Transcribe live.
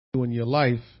in your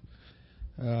life,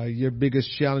 your biggest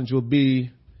challenge will be,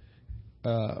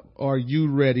 are you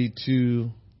ready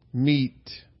to meet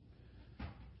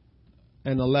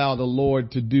and allow the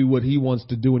Lord to do what he wants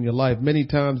to do in your life? Many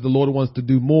times the Lord wants to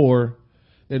do more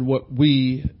than what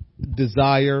we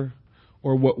desire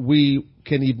or what we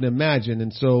can even imagine.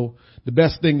 And so the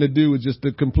best thing to do is just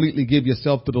to completely give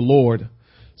yourself to the Lord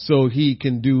so he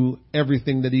can do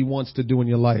everything that he wants to do in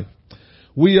your life.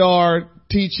 We are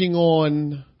teaching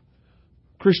on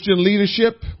Christian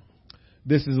leadership.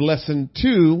 This is lesson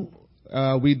 2.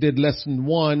 We did lesson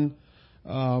 1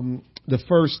 the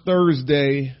first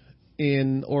Thursday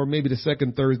or maybe the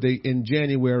second Thursday in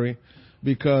January,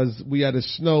 because we had a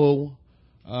snow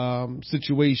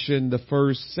situation the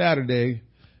first Saturday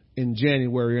in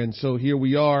January. And so here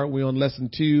we are. We're on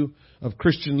lesson 2 of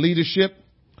Christian leadership.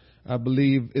 I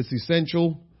believe it's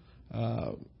essential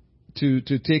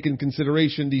to take in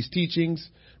consideration these teachings.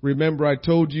 Remember, I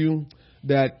told you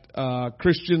that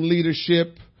Christian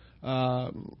leadership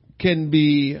can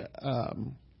be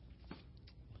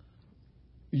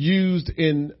used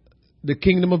in the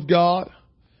kingdom of God,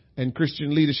 and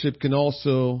Christian leadership can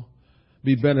also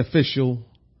be beneficial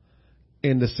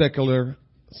in the secular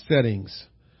settings.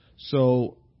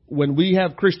 So when we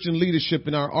have Christian leadership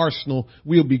in our arsenal,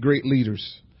 we'll be great leaders.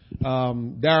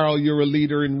 Daryl, you're a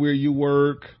leader in where you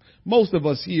work. Most of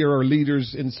us here are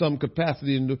leaders in some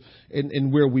capacity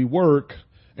in where we work,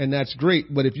 and that's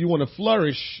great. But if you want to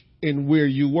flourish in where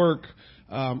you work,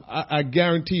 I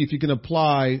guarantee if you can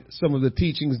apply some of the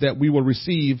teachings that we will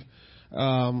receive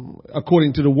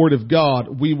according to the Word of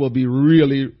God, we will be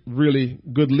really, really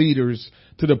good leaders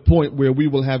to the point where we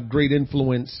will have great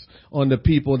influence on the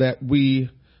people that we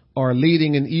are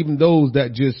leading, and even those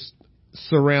that just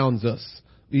surrounds us,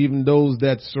 even those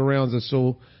that surrounds us.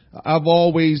 So I've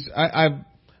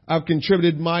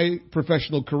contributed my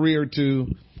professional career to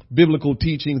biblical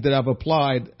teachings that I've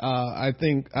applied. I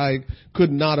think I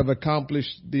could not have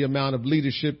accomplished the amount of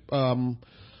leadership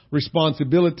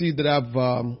responsibility that I've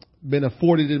been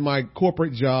afforded in my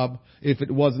corporate job if it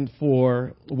wasn't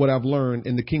for what I've learned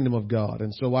in the kingdom of God.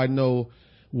 And so I know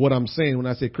what I'm saying when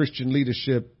I say Christian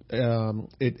leadership.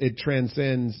 It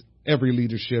transcends every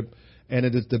leadership, and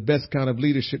it is the best kind of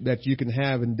leadership that you can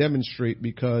have and demonstrate,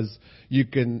 because you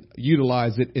can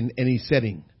utilize it in any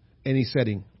setting,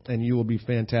 and you will be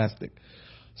fantastic.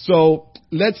 So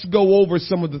let's go over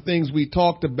some of the things we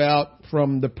talked about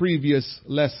from the previous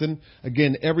lesson.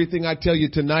 Again, everything I tell you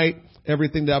tonight,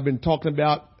 everything that I've been talking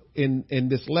about in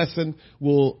this lesson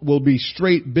will be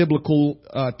straight biblical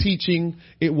teaching.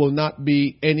 It will not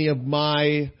be any of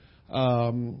my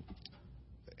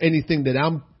anything that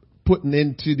I'm putting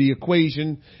into the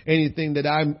equation, anything that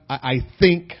I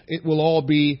think. It will all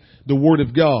be the Word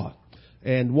of God.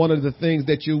 And one of the things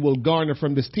that you will garner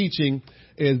from this teaching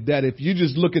is that if you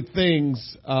just look at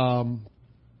things and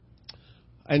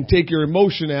take your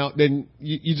emotion out, then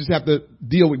you just have to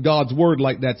deal with God's Word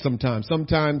like that sometimes.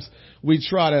 Sometimes we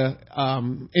try to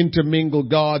intermingle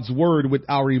God's Word with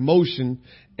our emotion,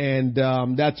 and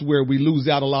that's where we lose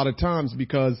out a lot of times,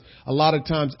 because a lot of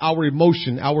times our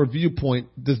emotion, our viewpoint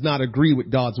does not agree with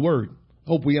God's Word.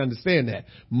 Hope we understand that.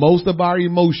 Most of our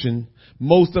emotion,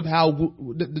 most of how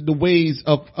the ways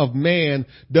of man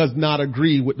does not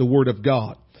agree with the Word of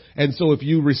God. And so if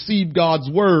you receive God's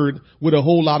Word with a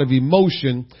whole lot of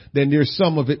emotion, then there's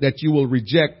some of it that you will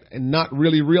reject, and not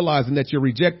really realizing that you're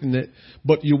rejecting it,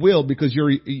 but you will, because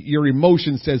your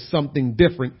emotion says something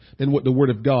different than what the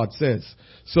Word of God says.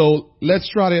 So let's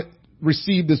try to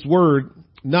receive this Word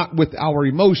not with our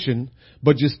emotion,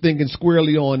 but just thinking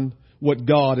squarely on what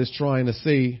God is trying to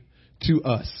say to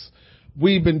us.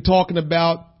 We've been talking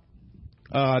about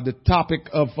the topic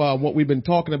of what we've been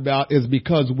talking about is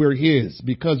because we're His,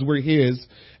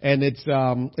 and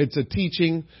it's a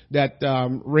teaching that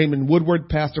Raymond Woodward,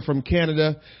 pastor from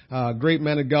Canada, great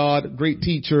man of God, great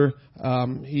teacher.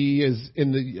 He is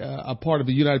in a part of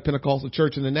the United Pentecostal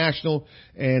Church International,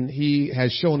 and he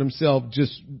has shown himself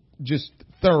just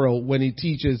thorough when he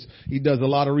teaches. He does a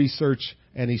lot of research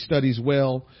and he studies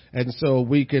well, and so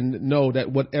we can know that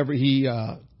whatever he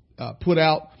put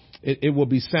out, it will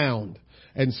be sound.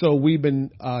 And so we've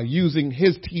been using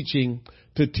his teaching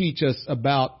to teach us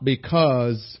about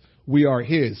because we are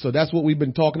His. So that's what we've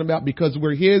been talking about, because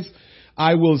we're His.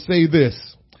 I will say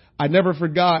this. I never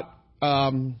forgot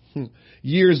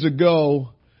years ago,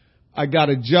 I got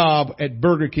a job at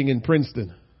Burger King in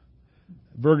Princeton.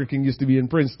 Burger King used to be in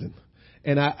Princeton.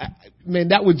 And man,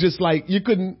 that was just like,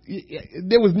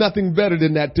 there was nothing better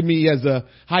than that to me as a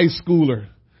high schooler.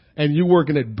 And you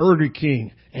working at Burger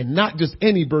King, and not just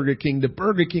any Burger King, the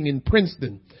Burger King in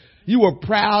Princeton. You were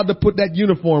proud to put that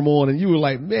uniform on, and you were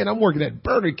like, man, I'm working at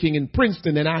Burger King in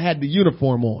Princeton and I had the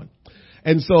uniform on.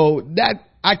 And so that,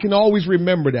 I can always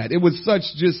remember that. It was such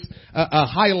just a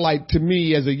highlight to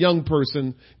me as a young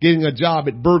person getting a job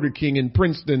at Burger King in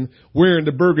Princeton wearing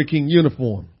the Burger King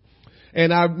uniform.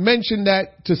 And I mentioned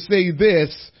that to say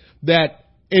this, that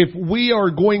if we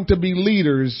are going to be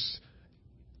leaders,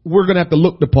 we're going to have to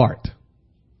look the part.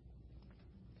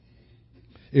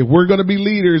 If we're going to be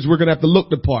leaders, we're going to have to look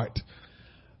the part.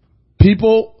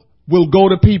 People will go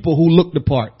to people who look the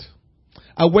part.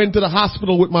 I went to the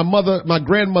hospital with my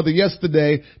grandmother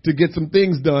yesterday to get some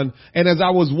things done. And as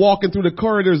I was walking through the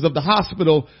corridors of the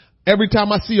hospital, every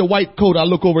time I see a white coat, I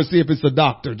look over and see if it's a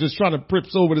doctor. Just trying to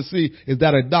prips over to see, is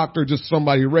that a doctor or just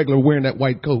somebody regular wearing that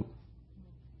white coat?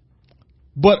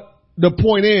 But the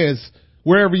point is,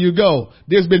 wherever you go,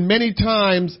 there's been many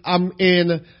times I'm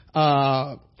in,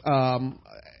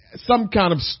 some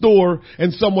kind of store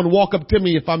and someone walk up to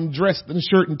me. If I'm dressed in a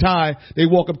shirt and tie, they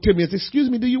walk up to me and say, excuse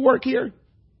me, do you work here?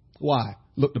 Why?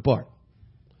 Look the part.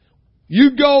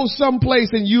 You go someplace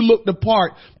and you look the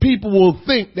part, people will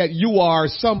think that you are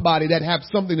somebody that have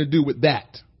something to do with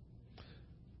that.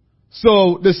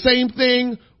 So the same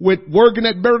thing with working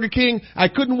at Burger King. I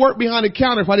couldn't work behind the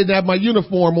counter if I didn't have my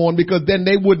uniform on, because then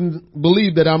they wouldn't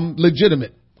believe that I'm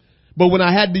legitimate. But when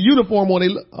I had the uniform on, they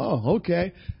look, oh,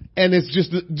 okay. And it's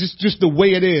just the way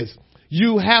it is.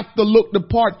 You have to look the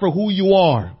part for who you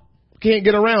are. Can't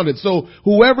get around it. So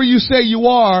whoever you say you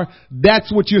are,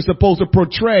 that's what you're supposed to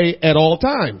portray at all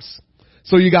times.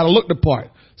 So you got to look the part.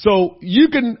 So you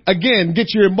can, again, get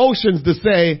your emotions to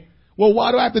say, well,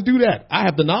 why do I have to do that? I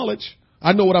have the knowledge.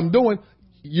 I know what I'm doing.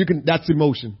 That's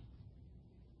emotion.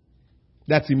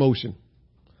 That's emotion.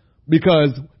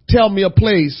 Because tell me a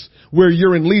place where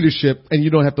you're in leadership and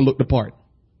you don't have to look the part.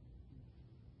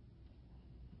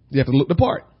 You have to look the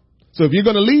part. So if you're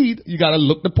going to lead, you got to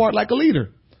look the part like a leader.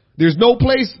 There's no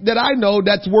place that I know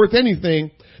that's worth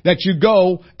anything that you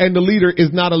go and the leader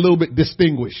is not a little bit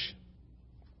distinguished.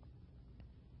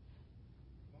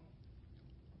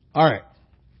 All right.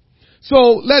 So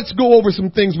let's go over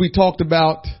some things we talked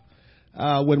about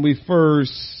when we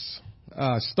first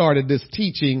started this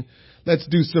teaching. Let's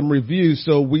do some review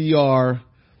so we are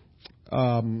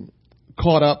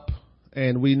caught up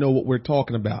and we know what we're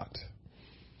talking about.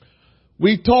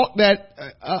 We talked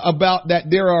about that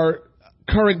there are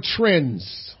current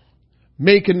trends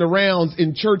making the rounds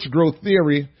in church growth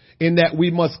theory, in that we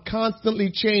must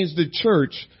constantly change the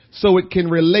church so it can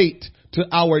relate to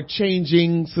our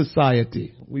changing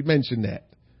society. We mentioned that.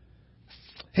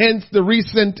 Hence the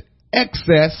recent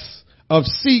excess of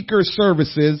seeker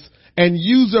services and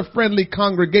user-friendly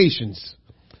congregations.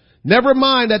 Never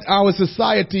mind that our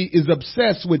society is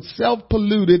obsessed with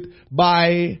self-polluted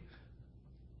by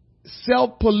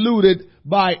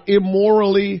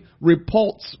immorally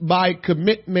repulsed by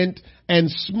commitment and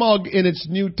smug in its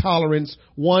new tolerance,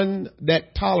 one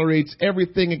that tolerates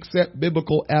everything except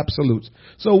biblical absolutes.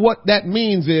 So what that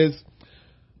means is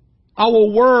our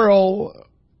world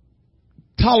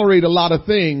tolerate a lot of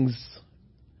things,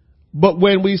 but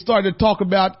when we start to talk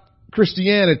about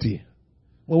Christianity,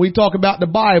 when we talk about the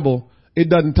Bible, it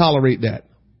doesn't tolerate that.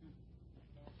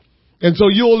 And so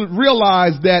you'll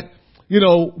realize that,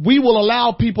 we will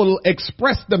allow people to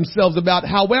express themselves about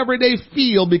however they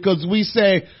feel because we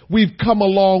say we've come a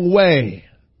long way.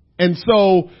 And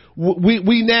so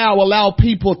we now allow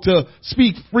people to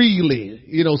speak freely.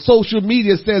 Social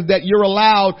media says that you're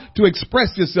allowed to express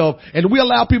yourself, and we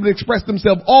allow people to express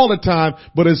themselves all the time.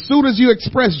 But as soon as you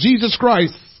express Jesus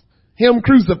Christ, Him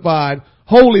crucified,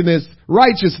 holiness,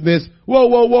 righteousness,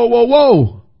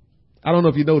 whoa. I don't know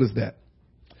if you noticed that.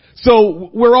 So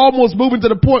we're almost moving to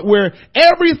the point where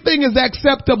everything is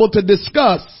acceptable to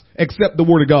discuss except the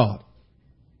Word of God.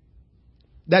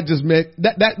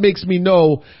 That makes me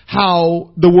know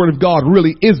how the Word of God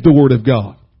really is the Word of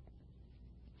God.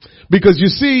 Because you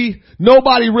see,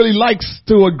 nobody really likes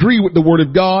to agree with the Word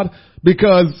of God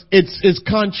because it's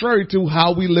contrary to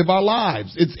how we live our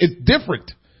lives. It's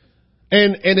different.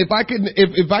 And if I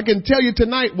can tell you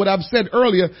tonight what I've said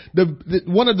earlier,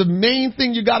 one of the main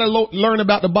things you got to learn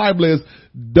about the Bible is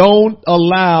don't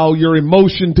allow your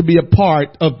emotion to be a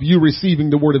part of you receiving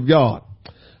the Word of God.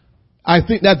 I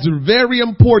think that's very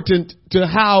important to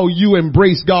how you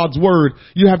embrace God's Word.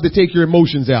 You have to take your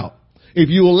emotions out. If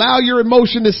you allow your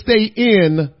emotion to stay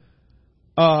in,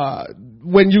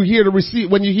 when you hear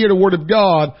the Word of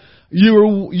God, you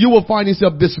will find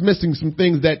yourself dismissing some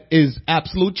things that is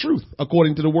absolute truth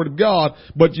according to the Word of God,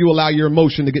 but you allow your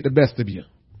emotion to get the best of you.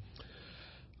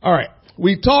 All right.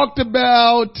 We talked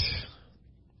about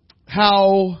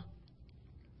how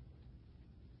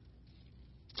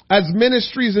as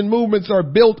ministries and movements are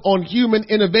built on human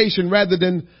innovation rather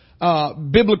than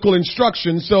biblical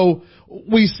instruction. So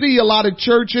we see a lot of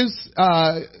churches,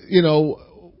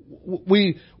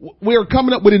 we're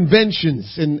coming up with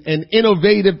inventions and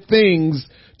innovative things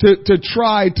to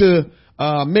try to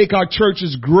make our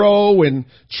churches grow and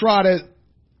try to,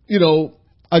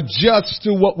 adjust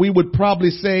to what we would probably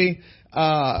say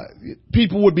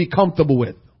people would be comfortable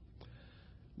with.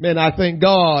 Man, I thank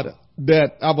God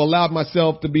that I've allowed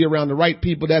myself to be around the right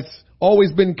people that's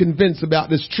always been convinced about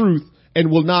this truth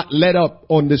and will not let up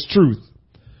on this truth,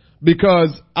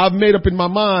 because I've made up in my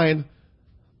mind.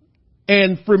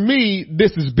 And for me,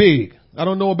 this is big. I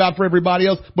don't know about for everybody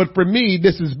else, but for me,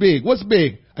 this is big. What's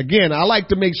big? Again, I like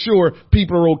to make sure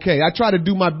people are okay. I try to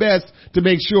do my best to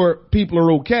make sure people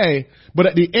are okay. But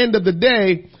at the end of the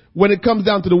day, when it comes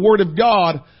down to the word of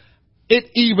God, it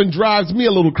even drives me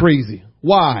a little crazy.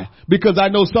 Why? Because I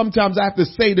know sometimes I have to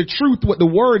say the truth, what the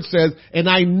word says, and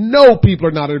I know people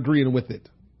are not agreeing with it.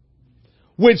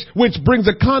 Which brings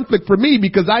a conflict for me,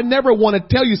 because I never want to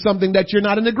tell you something that you're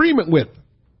not in agreement with.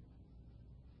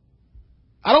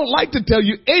 I don't like to tell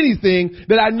you anything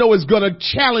that I know is going to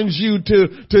challenge you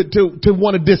to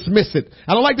want to dismiss it.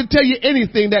 I don't like to tell you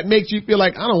anything that makes you feel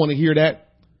like, I don't want to hear that.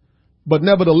 But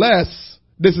nevertheless,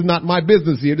 this is not my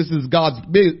business here. This is God's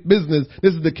business.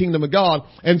 This is the kingdom of God.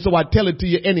 And so I tell it to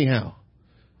you anyhow.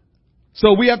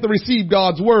 So we have to receive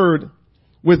God's word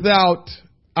without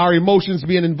our emotions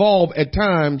being involved at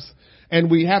times.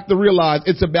 And we have to realize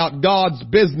it's about God's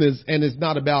business and it's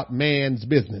not about man's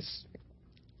business.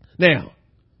 Now,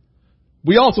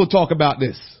 we also talk about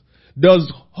this.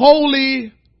 Let's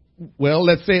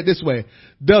say it this way.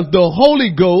 Does the Holy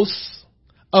Ghost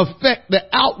affect the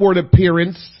outward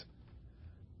appearance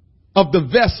of the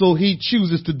vessel he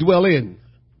chooses to dwell in?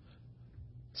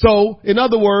 So, in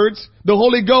other words, the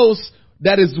Holy Ghost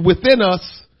that is within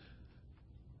us,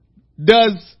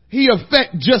 does he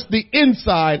affect just the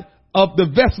inside of the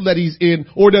vessel that he's in,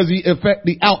 or does he affect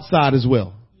the outside as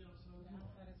well?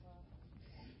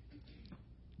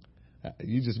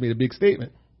 You just made a big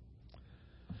statement.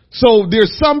 So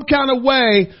there's some kind of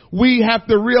way we have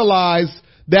to realize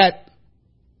that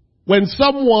when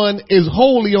someone is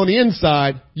holy on the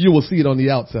inside, you will see it on the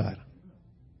outside.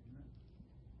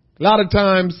 A lot of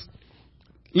times,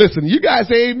 listen, you guys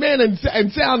say amen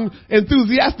and sound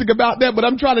enthusiastic about that, but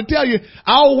I'm trying to tell you,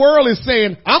 our world is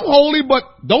saying, I'm holy, but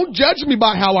don't judge me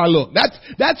by how I look.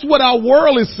 That's what our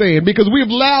world is saying, because we've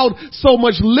allowed so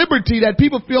much liberty that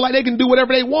people feel like they can do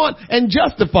whatever they want and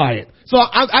justify it. So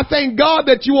I thank God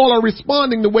that you all are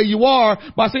responding the way you are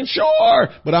by saying, sure.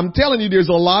 But I'm telling you, there's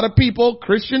a lot of people,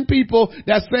 Christian people,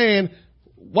 that's saying,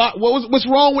 what's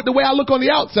wrong with the way I look on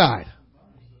the outside?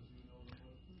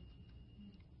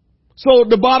 So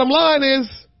the bottom line is,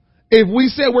 if we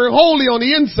say we're holy on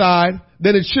the inside,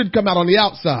 then it should come out on the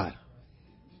outside.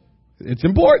 It's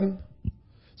important.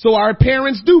 So our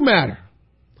appearance do matter.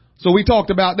 So we talked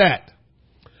about that.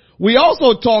 We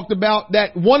also talked about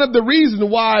that one of the reasons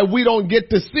why we don't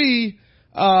get to see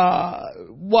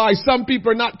why some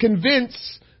people are not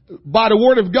convinced by the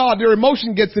word of God, their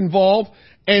emotion gets involved,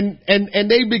 and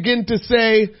they begin to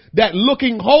say that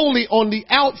looking holy on the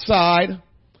outside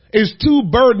is too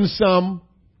burdensome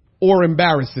or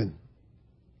embarrassing.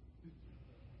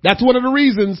 That's one of the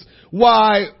reasons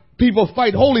why people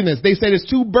fight holiness. They say it's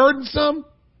too burdensome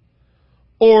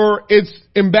or it's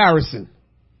embarrassing.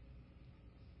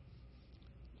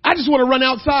 I just want to run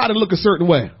outside and look a certain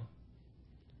way.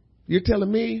 You're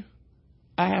telling me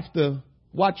I have to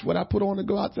watch what I put on to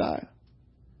go outside?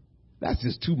 That's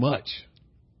just too much.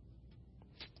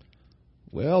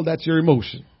 Well, that's your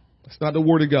emotion. That's not the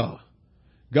word of God.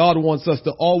 God wants us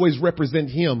to always represent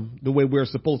him the way we're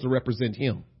supposed to represent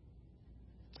him.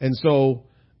 And so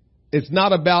it's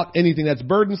not about anything that's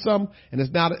burdensome, and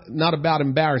it's not about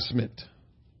embarrassment.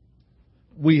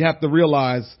 We have to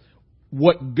realize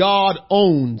what God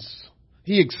owns,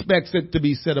 he expects it to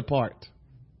be set apart.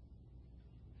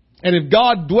 And if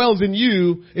God dwells in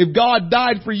you, if God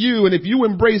died for you, and if you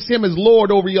embrace him as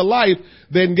Lord over your life,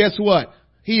 then guess what?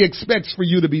 He expects for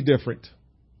you to be different.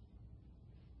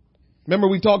 Remember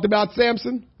we talked about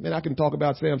Samson? Man, I can talk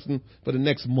about Samson for the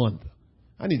next month.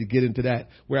 I need to get into that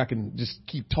where I can just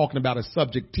keep talking about a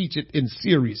subject, teach it in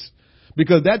series.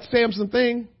 Because that Samson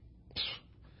thing,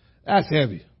 that's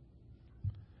heavy.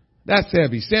 That's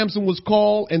heavy. Samson was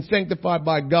called and sanctified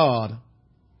by God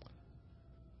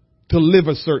to live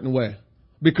a certain way,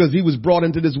 because he was brought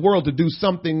into this world to do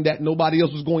something that nobody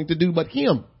else was going to do but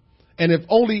him. And if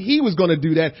only he was going to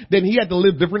do that, then he had to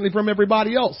live differently from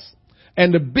everybody else.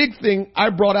 And the big thing I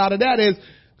brought out of that is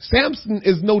Samson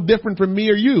is no different from me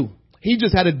or you. He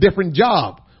just had a different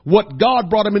job. What God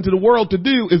brought him into the world to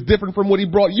do is different from what he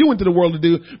brought you into the world to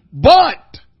do. But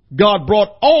God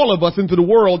brought all of us into the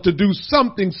world to do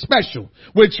something special,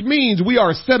 which means we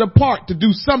are set apart to do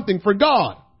something for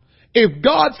God. If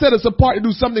God set us apart to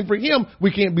do something for him,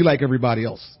 we can't be like everybody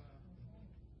else.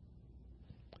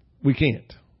 We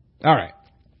can't. All right.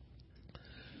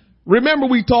 Remember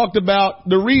we talked about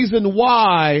the reason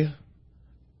why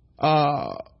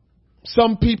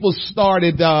some people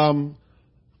started, I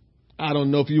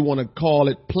don't know if you want to call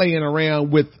it playing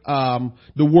around with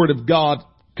the word of God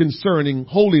concerning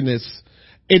holiness.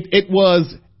 It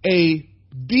was a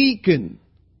deacon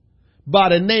by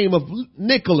the name of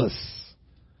Nicholas.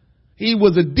 He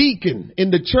was a deacon in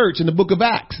the church in the book of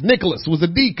Acts. Nicholas was a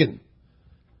deacon,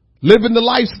 living the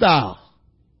lifestyle,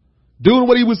 doing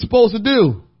what he was supposed to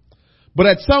do. But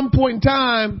at some point in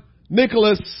time,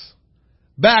 Nicholas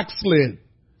backslid,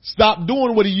 stopped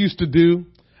doing what he used to do.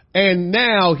 And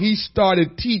now he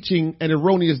started teaching an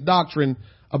erroneous doctrine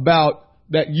about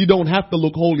that you don't have to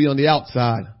look holy on the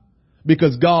outside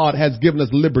because God has given us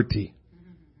liberty.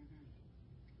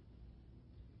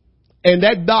 And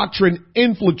that doctrine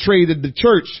infiltrated the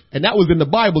church, and that was in the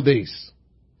Bible days.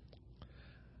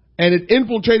 And it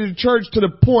infiltrated the church to the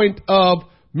point of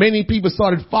many people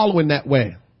started following that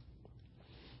way.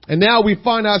 And now we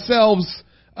find ourselves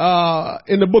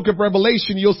in the book of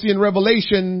Revelation. You'll see in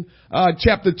Revelation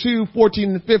chapter 2,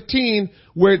 14 and 15,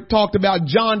 where it talked about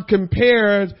John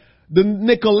compared the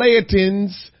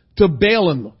Nicolaitans to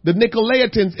Balaam. The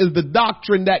Nicolaitans is the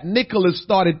doctrine that Nicholas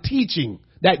started teaching.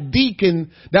 That deacon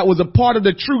that was a part of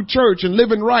the true church and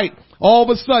living right. All of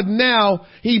a sudden now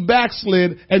he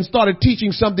backslid and started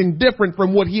teaching something different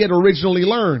from what he had originally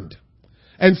learned.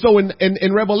 And so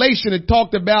in Revelation, it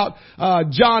talked about,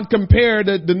 John compared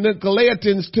the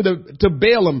Nicolaitans to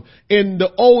Balaam in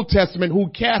the Old Testament, who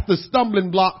cast a stumbling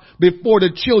block before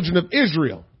the children of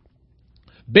Israel.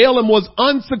 Balaam was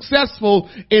unsuccessful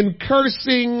in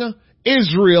cursing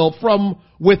Israel from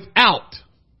without.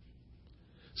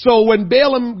 So when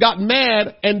Balaam got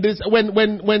mad and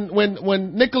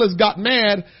when Nicholas got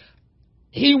mad,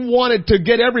 he wanted to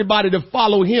get everybody to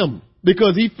follow him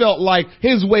because he felt like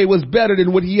his way was better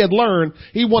than what he had learned.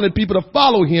 He wanted people to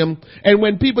follow him. And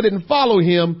when people didn't follow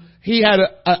him, he had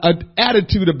an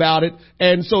attitude about it.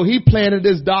 And so he planted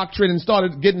his doctrine and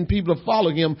started getting people to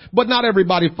follow him. But not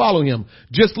everybody followed him.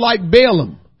 Just like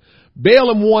Balaam.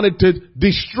 Balaam wanted to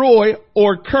destroy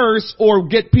or curse or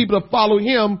get people to follow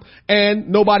him, and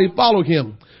nobody followed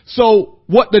him. So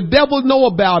what the devil know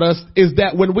about us is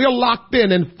that when we're locked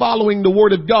in and following the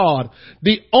word of God,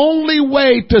 the only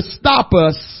way to stop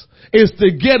us is to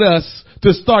get us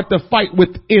to start to fight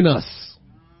within us.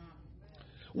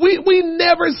 We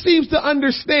never seem to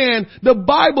understand. The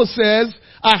Bible says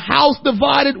a house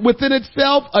divided within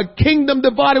itself, a kingdom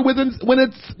divided within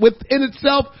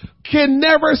itself can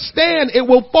never stand. It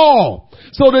will fall.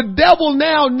 So the devil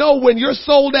now know when you're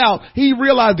sold out, he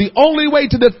realized the only way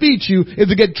to defeat you is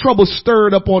to get trouble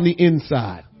stirred up on the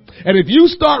inside. And if you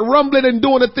start rumbling and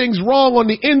doing the things wrong on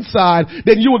the inside,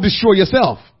 then you will destroy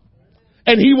yourself.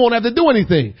 And he won't have to do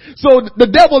anything. So the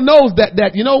devil knows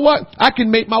that, you know what? I can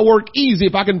make my work easy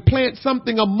if I can plant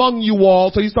something among you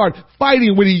all. So you start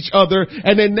fighting with each other,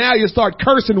 and then now you start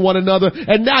cursing one another,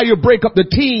 and now you break up the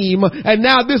team, and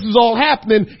now this is all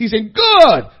happening. He said,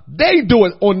 good. They do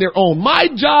it on their own. My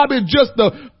job is just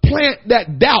to plant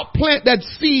that doubt, plant that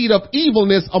seed of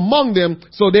evilness among them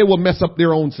so they will mess up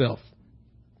their own self.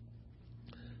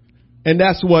 And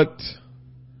that's what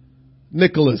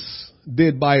Nicholas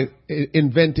did by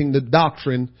inventing the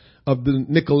doctrine of the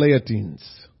Nicolaitans.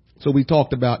 So we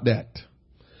talked about that.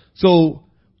 So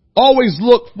always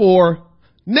look for,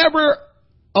 never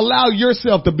allow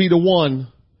yourself to be the one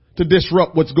to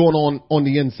disrupt what's going on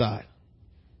the inside.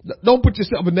 Don't put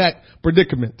yourself in that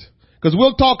predicament, because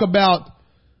we'll talk about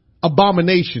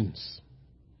abominations.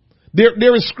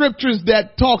 There is scriptures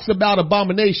that talks about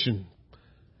abomination.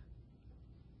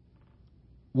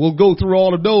 We'll go through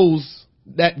all of those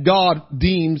that God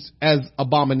deems as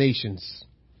abominations.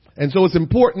 And so it's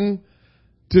important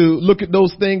to look at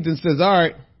those things and says, all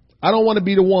right, I don't want to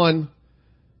be the one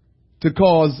to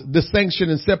cause dissension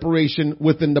and separation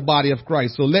within the body of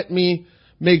Christ. So let me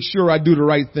make sure I do the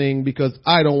right thing because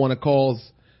I don't want to cause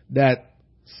that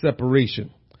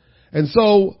separation. And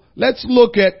so let's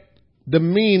look at the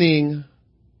meaning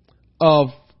of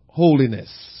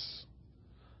holiness.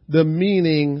 The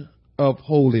meaning of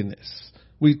holiness.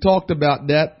 We talked about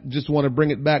that. Just want to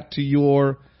bring it back to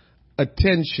your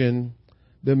attention,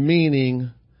 the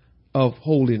meaning of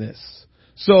holiness.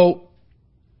 So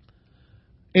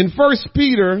in 1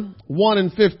 Peter 1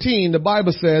 and 15, the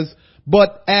Bible says,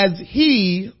 But as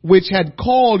he which had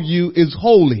called you is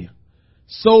holy,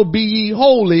 so be ye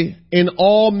holy in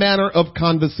all manner of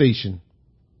conversation.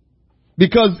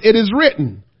 Because it is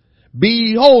written, be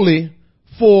ye holy,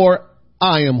 for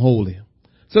I am holy.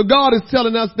 So God is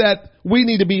telling us that we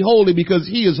need to be holy because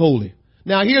he is holy.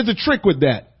 Now here's the trick with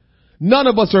that. None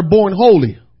of us are born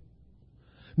holy.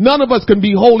 None of us can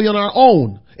be holy on our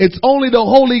own. It's only the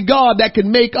holy God that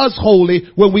can make us holy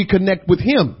when we connect with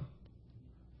him.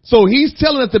 So he's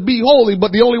telling us to be holy,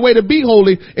 but the only way to be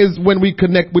holy is when we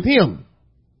connect with him.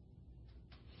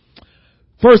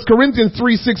 1 Corinthians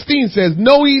 3:16 says,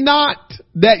 know ye not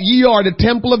that ye are the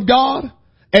temple of God,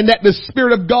 and that the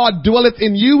Spirit of God dwelleth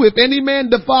in you? If any man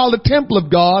defile the temple of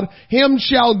God, him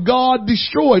shall God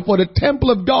destroy. For the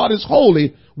temple of God is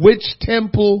holy. Which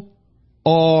temple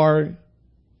are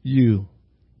you?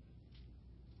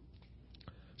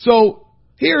 So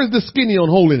here's the skinny on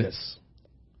holiness.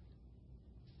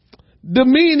 The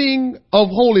meaning of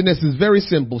holiness is very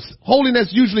simple. Holiness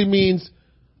usually means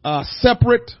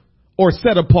separate or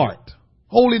set apart.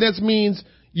 Holiness means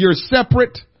you're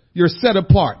separate, you're set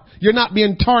apart. You're not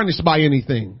being tarnished by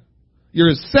anything.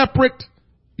 You're separate,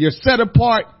 you're set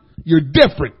apart, you're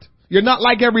different. You're not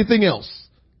like everything else.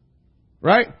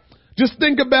 Right? Just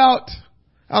think about,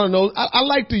 I don't know, I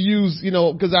like to use,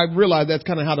 because I realize that's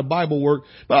kind of how the Bible works,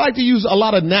 but I like to use a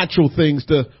lot of natural things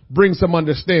to bring some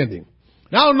understanding.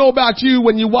 Now, I don't know about you,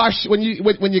 when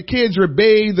your kids are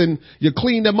bathed and you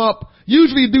clean them up,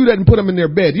 usually you do that and put them in their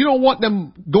bed. You don't want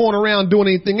them going around doing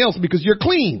anything else because you're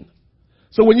clean.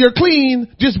 So when you're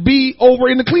clean, just be over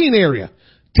in the clean area.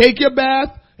 Take your bath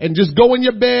and just go in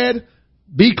your bed,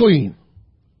 be clean.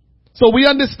 So we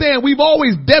understand, we've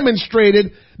always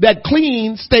demonstrated that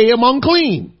clean stay among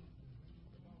clean.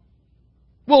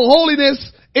 Well, holiness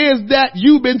is that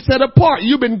you've been set apart.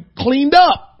 You've been cleaned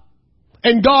up.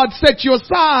 And God set you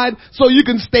aside so you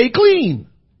can stay clean.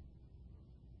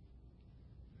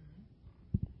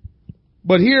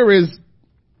 But here is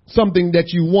something that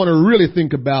you want to really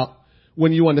think about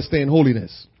when you understand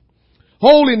holiness.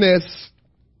 Holiness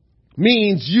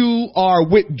means you are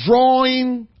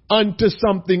withdrawing unto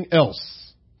something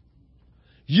else.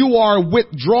 You are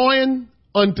withdrawing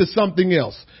unto something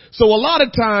else. So a lot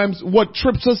of times what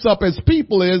trips us up as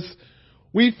people is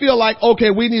we feel like, okay,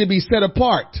 we need to be set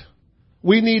apart.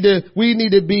 We need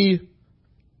to be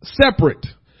separate.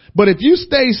 But if you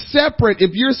stay separate,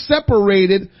 if you're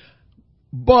separated,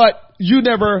 but you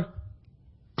never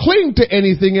cling to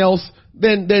anything else,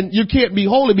 then you can't be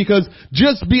holy, because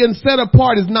just being set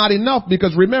apart is not enough,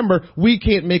 because remember, we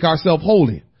can't make ourselves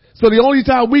holy. So the only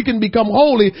time we can become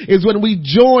holy is when we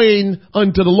join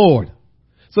unto the Lord.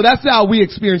 So that's how we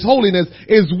experience holiness,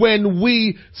 is when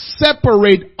we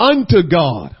separate unto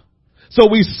God. So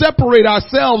we separate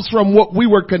ourselves from what we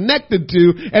were connected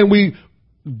to and we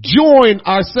join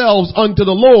ourselves unto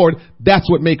the Lord.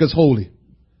 That's what makes us holy.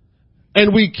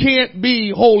 And we can't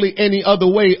be holy any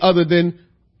other way other than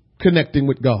connecting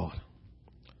with God.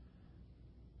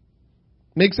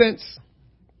 Make sense?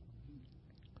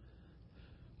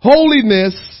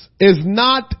 Holiness is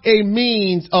not a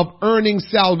means of earning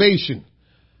salvation.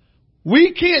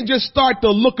 We can't just start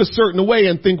to look a certain way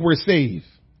and think we're saved.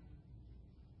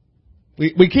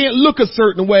 We can't look a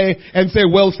certain way and say,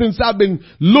 well, since I've been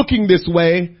looking this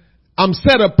way, I'm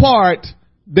set apart,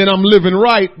 then I'm living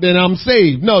right, then I'm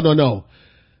saved. No.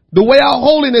 The way our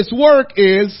holiness work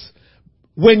is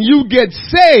when you get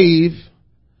saved,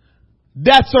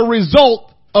 that's a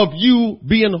result of you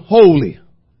being holy.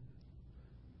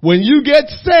 When you get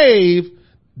saved,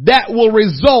 that will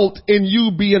result in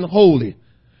you being holy.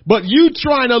 But you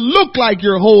trying to look like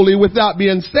you're holy without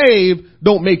being saved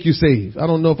don't make you saved. I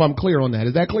don't know if I'm clear on that.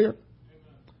 Is that clear?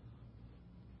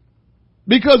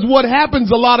 Because what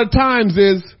happens a lot of times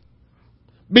is,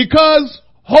 because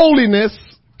holiness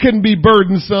can be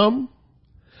burdensome,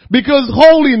 because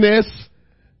holiness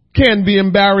can be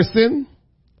embarrassing,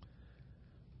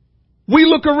 we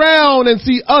look around and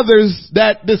see others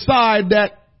that decide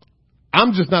that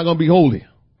I'm just not going to be holy.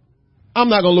 I'm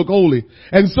not going to look holy.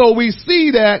 And so we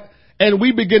see that and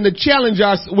we begin to challenge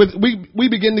we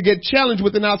begin to get challenged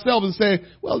within ourselves and say,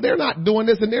 well, they're not doing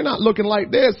this and they're not looking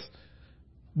like this.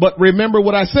 But remember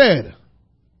what I said.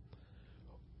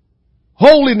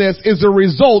 Holiness is a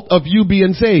result of you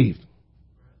being saved.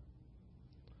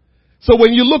 So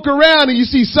when you look around and you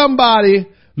see somebody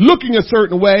looking a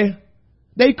certain way,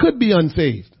 they could be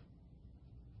unsaved.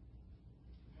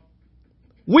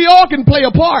 We all can play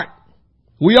a part.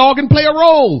 We all can play a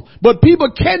role, but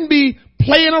people can be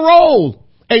playing a role.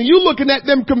 And you looking at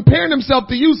them comparing themselves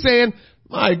to you saying,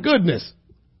 my goodness,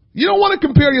 You don't want to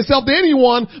compare yourself to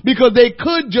anyone because they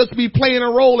could just be playing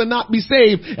a role and not be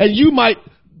saved, and you might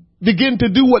begin to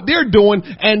do what they're doing,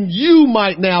 and you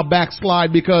might now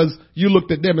backslide because you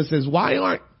looked at them and says,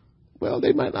 well,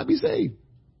 they might not be saved.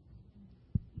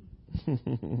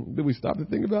 Did we stop to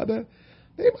think about that?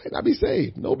 They might not be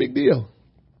saved. No big deal.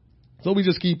 So we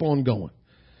just keep on going.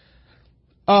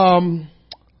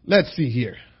 Let's see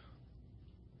here.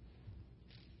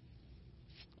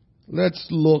 Let's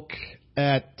look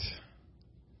at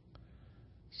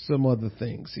some other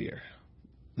things here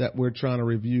that we're trying to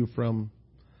review from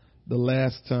the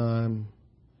last time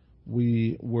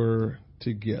we were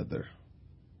together.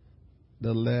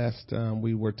 The last time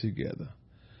we were together.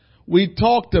 We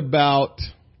talked about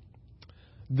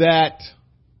that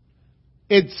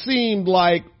it seemed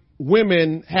like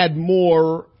women had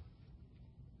more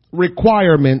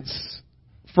requirements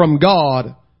from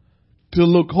God to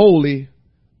look holy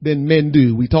than men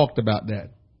do. We talked about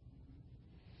that.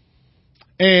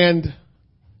 And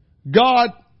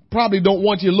God probably don't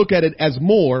want you to look at it as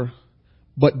more,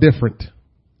 but different.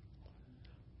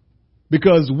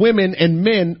 Because women and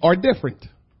men are different.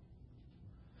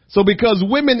 So because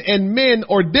women and men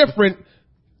are different,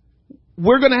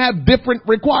 we're going to have different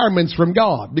requirements from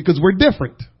God because we're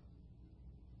different.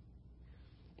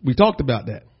 We talked about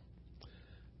that.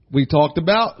 We talked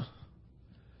about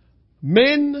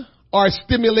men are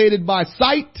stimulated by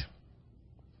sight.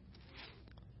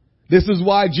 This is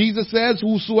why Jesus says,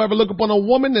 whosoever look upon a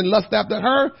woman and lust after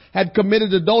her had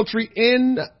committed adultery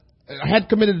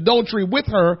with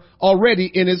her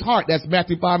already in his heart. That's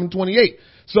Matthew 5:28.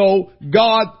 So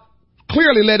God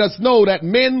clearly let us know that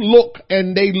men look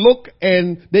and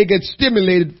they get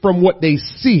stimulated from what they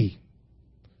see.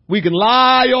 We can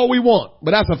lie all we want,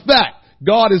 but that's a fact.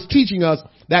 God is teaching us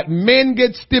that men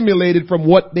get stimulated from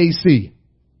what they see.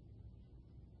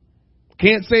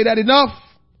 Can't say that enough.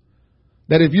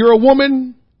 That if you're a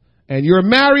woman and you're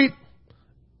married,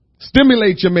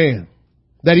 stimulate your man.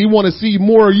 That he want to see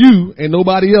more of you and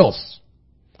nobody else.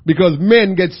 Because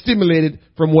men get stimulated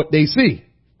from what they see.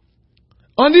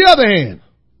 On the other hand,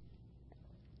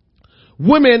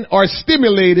 women are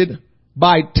stimulated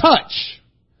by touch.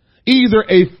 Either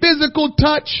a physical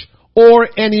touch or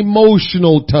an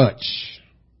emotional touch.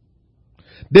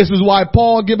 This is why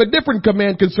Paul gave a different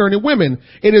command concerning women.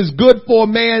 It is good for a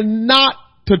man not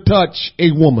to touch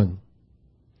a woman.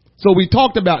 So we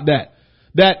talked about that.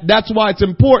 That's why it's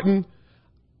important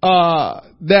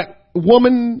that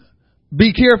woman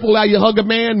be careful how you hug a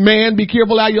man. Man, be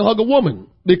careful how you hug a woman.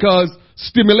 Because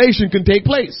stimulation can take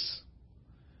place.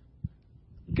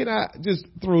 Can I just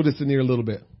throw this in here a little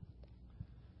bit?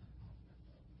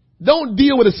 Don't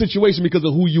deal with a situation because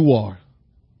of who you are.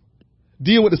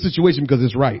 Deal with the situation because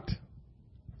it's right.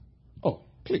 Oh,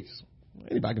 please.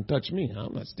 Anybody can touch me.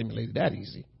 I'm not stimulated that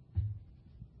easy.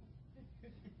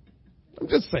 I'm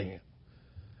just saying.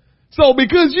 So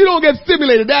because you don't get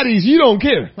stimulated that easy, you don't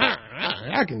care.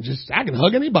 I can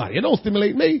hug anybody. It don't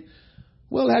stimulate me.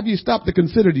 Well, have you stopped to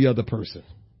consider the other person?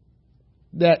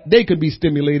 That they could be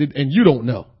stimulated and you don't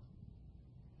know.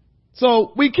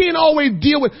 So we can't always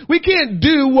we can't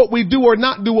do what we do or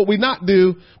not do what we not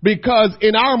do because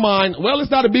in our mind, well,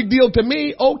 it's not a big deal to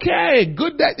me. Okay,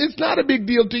 good that it's not a big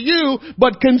deal to you,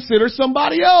 but consider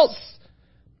somebody else.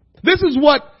 This is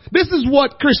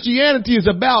what Christianity is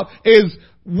about, is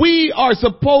we are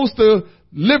supposed to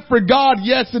live for God,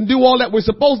 yes, and do all that we're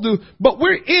supposed to, but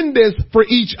we're in this for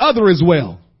each other as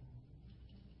well.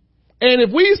 And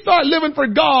if we start living for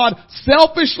God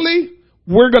selfishly,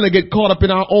 we're going to get caught up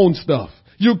in our own stuff.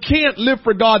 You can't live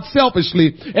for God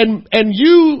selfishly, and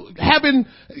you having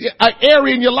an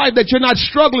area in your life that you're not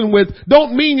struggling with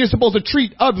don't mean you're supposed to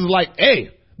treat others like,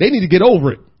 hey, they need to get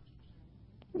over it.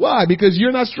 Why? Because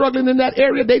you're not struggling in that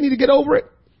area. They need to get over it.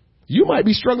 You might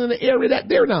be struggling in the area that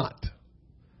they're not.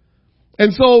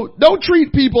 And so don't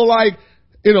treat people like,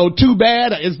 too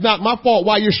bad. It's not my fault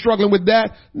why you're struggling with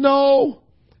that. No,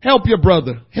 help your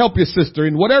brother, help your sister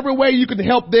in whatever way you can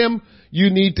help them. You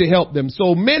need to help them.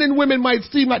 So men and women might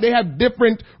seem like they have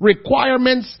different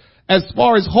requirements as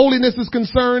far as holiness is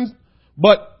concerned,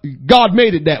 but God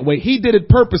made it that way. He did it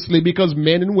purposely because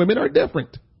men and women are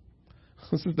different.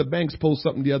 Sister Banks posted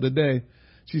something the other day.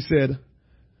 She said,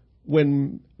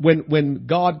 when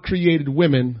God created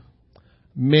women,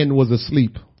 men was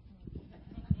asleep.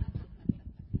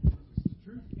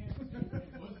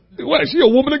 Well, she's a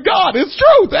woman of God. It's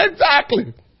truth.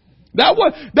 Exactly. That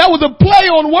was a play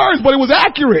on words, but it was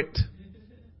accurate.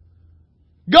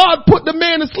 God put the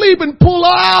man to sleep and pulled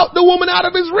the woman out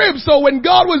of his ribs. So when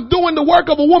God was doing the work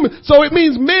of a woman, so it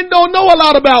means men don't know a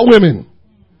lot about women.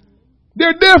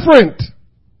 They're different.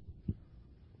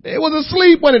 They was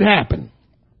asleep when it happened.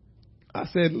 I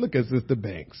said, look at Sister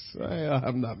Banks.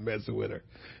 I'm not messing with her.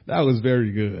 That was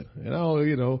very good.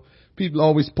 People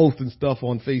always posting stuff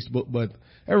on Facebook, but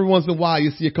every once in a while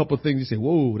you see a couple of things you say,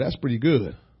 whoa, that's pretty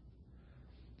good.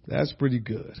 That's pretty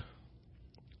good.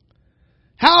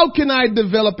 How can I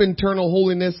develop internal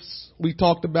holiness? We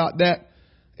talked about that.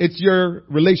 It's your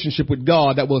relationship with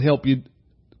God that will help you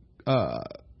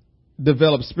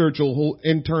develop spiritual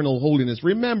internal holiness.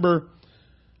 Remember,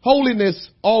 holiness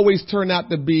always turned out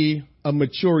to be a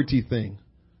maturity thing.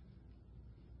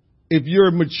 If you're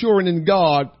maturing in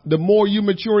God, the more you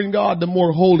mature in God, the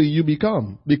more holy you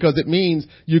become, because it means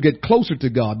you get closer to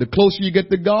God. The closer you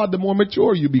get to God, the more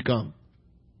mature you become.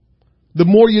 The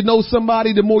more you know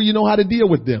somebody, the more you know how to deal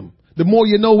with them. The more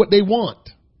you know what they want.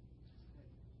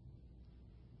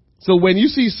 So when you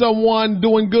see someone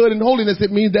doing good in holiness,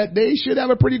 it means that they should have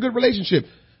a pretty good relationship.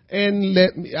 And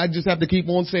I just have to keep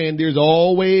on saying there's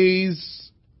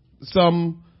always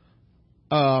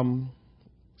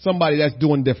somebody that's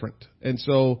doing different. And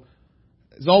so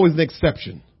there's always an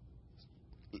exception.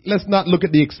 Let's not look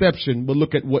at the exception, but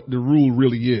look at what the rule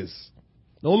really is.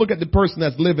 Don't look at the person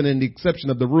that's living in the exception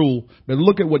of the rule, but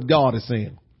look at what God is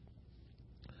saying.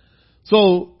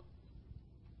 So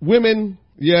women,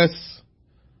 yes,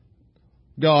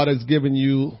 God has given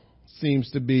you,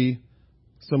 seems to be,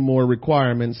 some more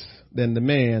requirements than the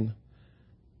man,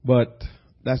 but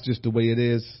that's just the way it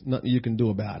is. Nothing you can do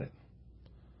about it.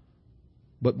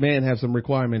 But man have some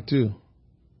requirement too.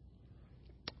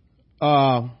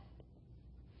 While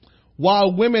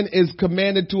women is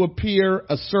commanded to appear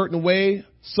a certain way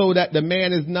so that the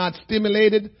man is not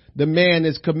stimulated, the man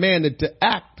is commanded to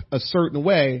act a certain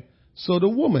way so the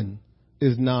woman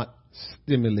is not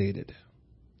stimulated.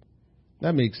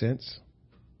 That makes sense.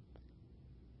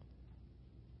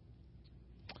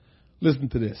 Listen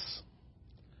to this.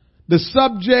 The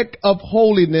subject of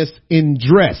holiness in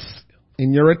dress,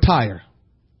 in your attire,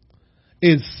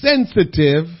 is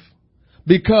sensitive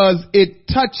because it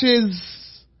touches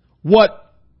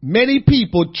what many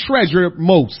people treasure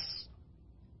most,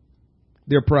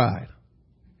 their pride.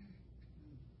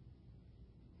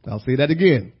 I'll say that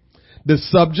again. The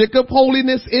subject of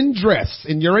holiness in dress,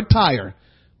 in your attire,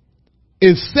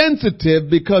 is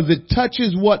sensitive because it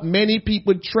touches what many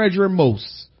people treasure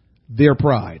most, their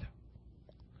pride.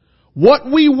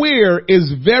 What we wear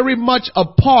is very much a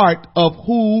part of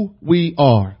who we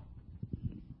are.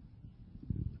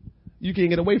 You can't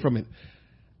get away from it.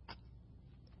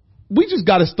 We just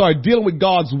got to start dealing with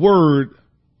God's word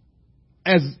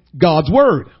as God's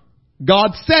word.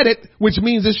 God said it, which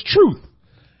means it's truth.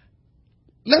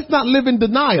 Let's not live in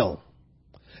denial.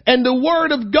 And the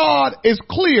word of God is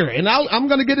clear. And I'm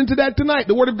going to get into that tonight.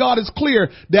 The word of God is clear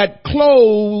that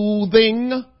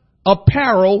clothing,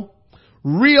 apparel,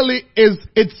 really is,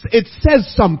 it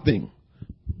says something.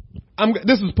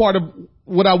 This is part of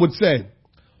what I would say.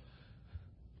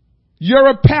 Your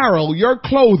apparel, your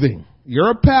clothing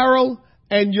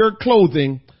and your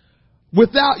clothing,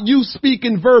 without you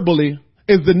speaking verbally,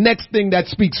 is the next thing that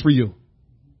speaks for you.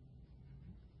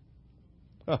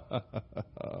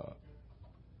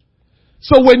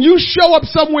 So when you show up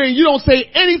somewhere and you don't say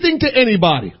anything to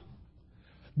anybody,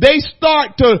 they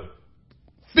start to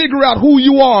figure out who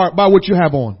you are by what you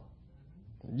have on.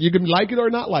 You can like it or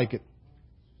not like it.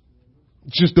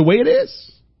 It's just the way it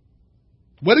is.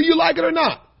 Whether you like it or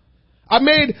not. I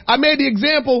made the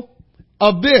example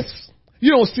of this.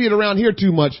 You don't see it around here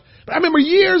too much. But I remember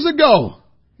years ago,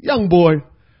 young boy,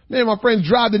 me and my friends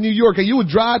drive to New York, and you would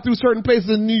drive through certain places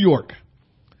in New York.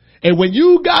 And when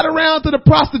you got around to the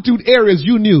prostitute areas,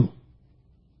 you knew.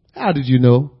 How did you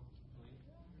know?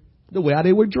 The way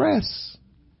they were dressed.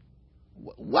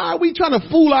 Why are we trying to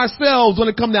fool ourselves when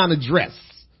it comes down to dress?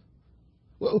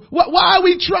 Why are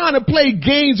we trying to play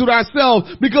games with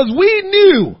ourselves? Because we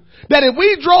knew that if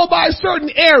we drove by a certain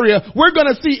area, we're going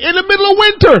to see in the middle of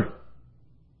winter,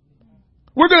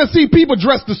 we're going to see people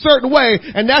dressed a certain way.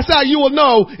 And that's how you will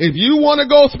know if you want to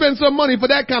go spend some money for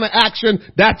that kind of action,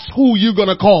 that's who you're going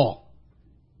to call.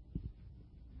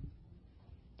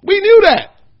 We knew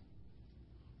that.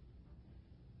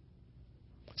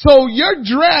 So your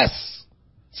dress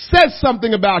says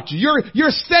something about you.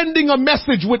 You're sending a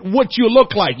message with what you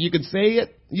look like. You can say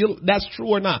it. That's true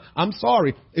or not. I'm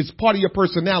sorry. It's part of your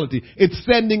personality. It's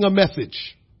sending a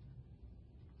message.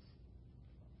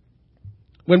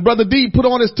 When Brother D put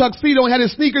on his tuxedo and had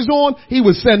his sneakers on, he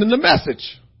was sending a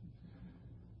message.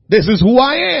 This is who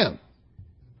I am.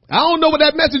 I don't know what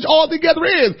that message altogether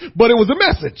is, but it was a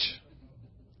message.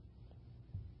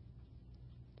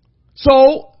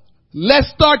 So let's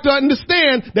start to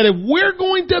understand that if we're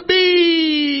going to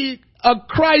be a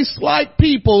Christ-like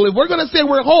people, if we're going to say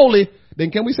we're holy,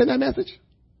 then can we send that message?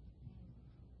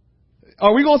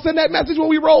 Are we going to send that message when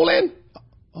we roll in?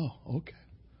 Oh, okay.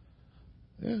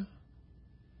 Yeah.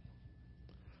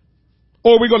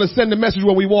 Or are we going to send the message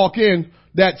when we walk in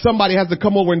that somebody has to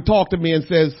come over and talk to me and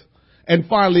says, and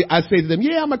finally I say to them,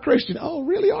 yeah, I'm a Christian. Oh,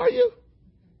 really? Are you?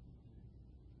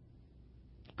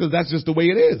 Because that's just the way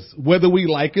it is, whether we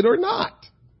like it or not.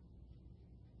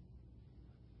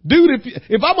 Dude,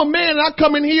 if I'm a man and I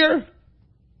come in here,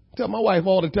 I tell my wife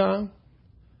all the time,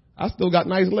 I still got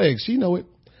nice legs. She know it.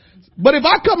 But if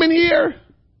I come in here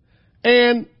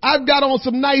and I've got on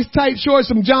some nice tight shorts,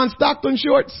 some John Stockton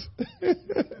shorts.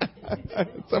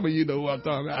 Some of you know who I'm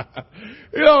talking about.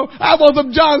 You know, I have on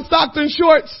some John Stockton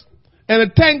shorts and a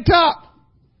tank top.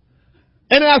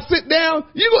 And then I sit down.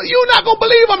 You're not going to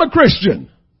believe I'm a Christian.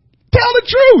 Tell the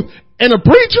truth. And a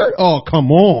preacher? Oh,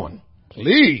 come on.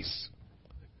 Please.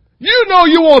 You know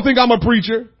you won't think I'm a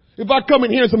preacher. If I come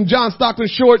in here in some John Stockton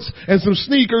shorts and some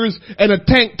sneakers and a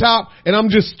tank top and I'm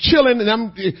just chilling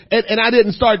and I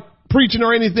didn't start preaching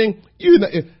or anything, you know,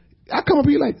 I come up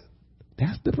here like,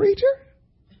 that's the preacher?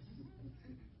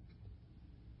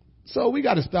 So we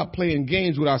got to stop playing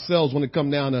games with ourselves when it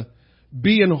comes down to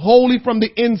being holy from the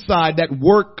inside that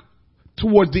work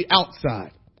towards the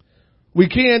outside. We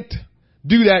can't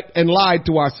do that and lie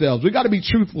to ourselves. We got to be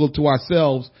truthful to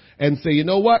ourselves and say, you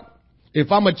know what?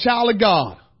 If I'm a child of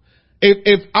God,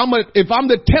 if I'm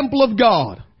the temple of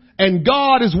God and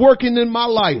God is working in my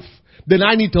life, then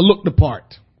I need to look the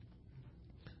part.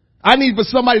 I need for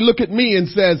somebody to look at me and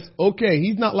says, okay,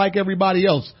 he's not like everybody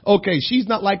else. Okay, she's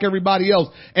not like everybody else.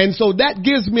 And so that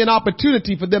gives me an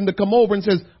opportunity for them to come over and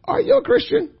says, are you a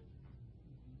Christian?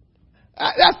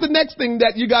 That's the next thing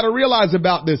that you got to realize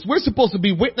about this. We're supposed to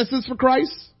be witnesses for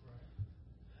Christ.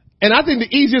 And I think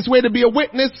the easiest way to be a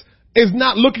witness is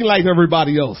not looking like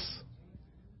everybody else.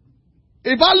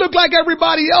 If I look like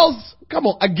everybody else, come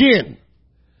on, again,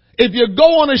 if you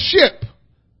go on a ship,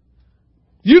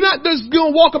 you're not just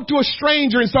going to walk up to a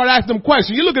stranger and start asking them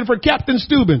questions. You're looking for Captain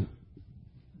Steuben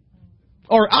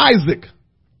or Isaac.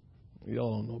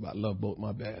 Y'all don't know about Love Boat,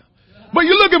 my bad. But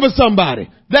you're looking for somebody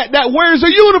that wears a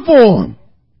uniform.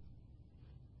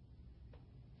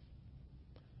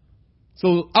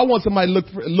 So I want somebody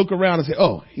to look around and say,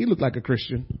 oh, he looked like a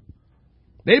Christian.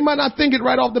 They might not think it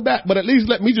right off the bat, but at least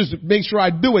let me just make sure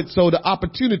I do it so the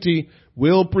opportunity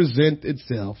will present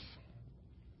itself.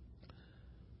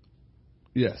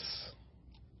 Yes.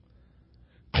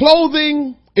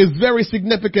 Clothing is very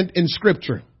significant in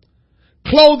Scripture.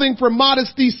 Clothing for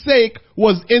modesty's sake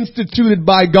was instituted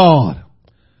by God.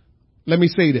 Let me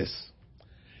say this.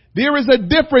 There is a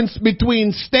difference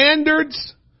between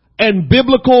standards and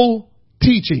biblical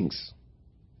teachings.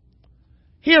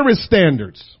 Here is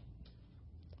standards.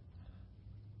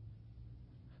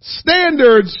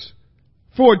 Standards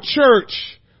for church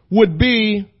would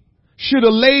be, should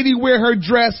a lady wear her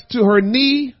dress to her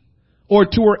knee or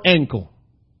to her ankle?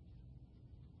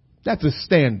 That's a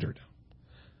standard.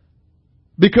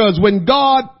 Because when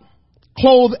God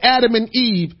clothed Adam and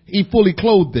Eve, he fully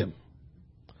clothed them.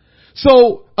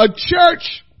 So a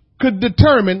church could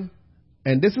determine,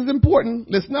 and this is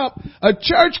important, listen up, a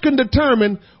church can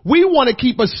determine we want to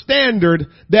keep a standard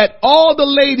that all the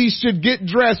ladies should get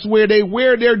dressed where they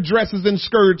wear their dresses and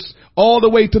skirts all the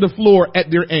way to the floor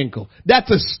at their ankle. That's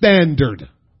a standard.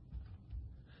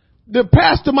 The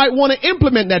pastor might want to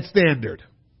implement that standard.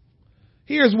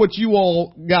 Here's what you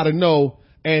all got to know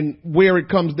and where it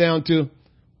comes down to,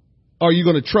 are you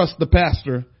going to trust the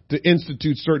pastor to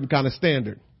institute certain kind of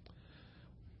standard?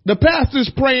 The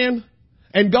pastor's praying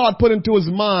and God put into his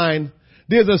mind,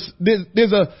 there's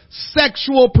a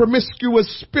sexual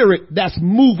promiscuous spirit that's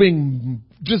moving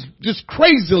just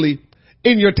crazily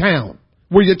in your town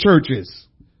where your church is.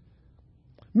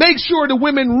 Make sure the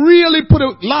women really put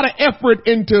a lot of effort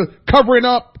into covering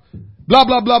up, blah,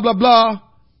 blah, blah, blah, blah,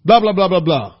 blah, blah, blah, blah,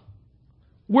 blah.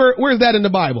 Where's that in the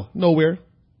Bible? Nowhere.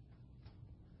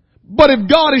 But if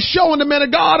God is showing the man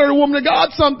of God or the woman of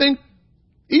God something,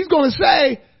 he's going to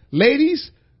say,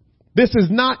 ladies, this is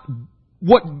not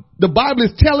what the Bible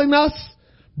is telling us,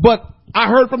 but I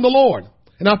heard from the Lord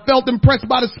and I felt impressed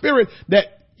by the Spirit that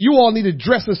you all need to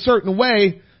dress a certain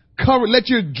way. Let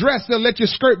your dress and let your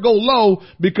skirt go low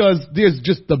because there's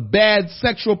just the bad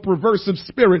sexual perversive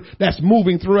spirit that's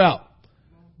moving throughout.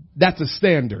 That's a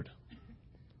standard.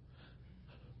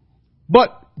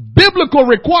 But biblical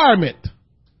requirement,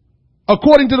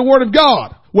 according to the Word of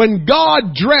God, when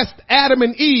God dressed Adam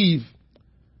and Eve,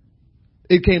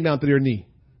 it came down to their knee.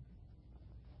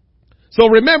 So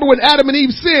remember when Adam and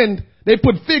Eve sinned, they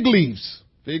put fig leaves,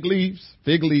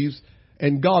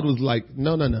 And God was like,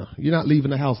 no, you're not leaving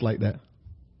the house like that.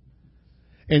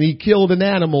 And he killed an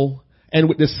animal, and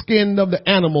with the skin of the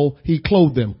animal, he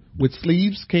clothed them with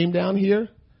sleeves, came down here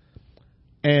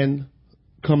and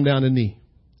come down the knee.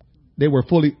 They were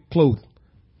fully clothed.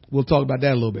 We'll talk about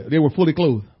that a little bit. They were fully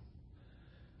clothed.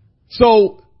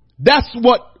 So that's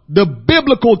what the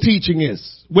biblical teaching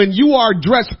is. When you are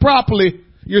dressed properly,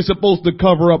 you're supposed to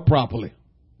cover up properly.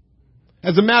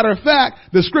 As a matter of fact,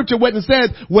 the scripture went and says,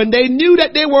 when they knew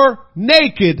that they were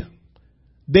naked,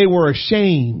 they were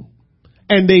ashamed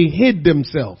and they hid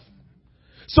themselves.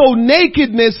 So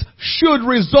nakedness should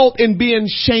result in being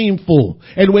shameful.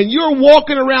 And when you're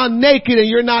walking around naked and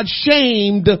you're not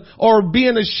shamed or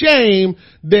being ashamed,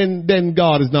 then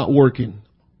God is not working.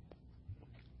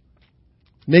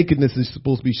 Nakedness is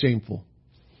supposed to be shameful.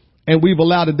 And we've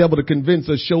allowed the devil to convince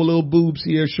us, show little boobs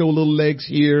here, show little legs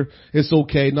here. It's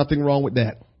okay. Nothing wrong with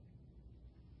that.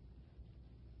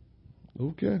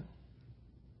 Okay.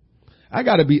 I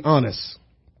got to be honest.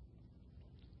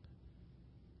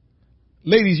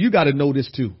 Ladies, you got to know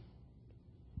this too.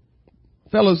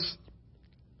 Fellas,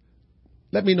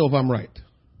 let me know if I'm right.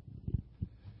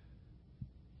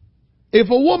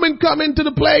 If a woman come into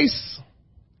the place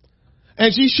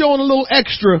and she's showing a little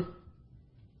extra,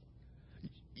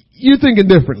 you're thinking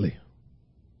differently.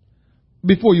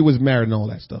 Before you was married and all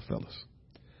that stuff, fellas.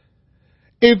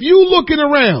 If you looking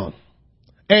around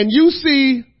and you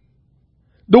see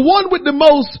the one with the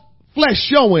most flesh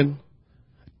showing,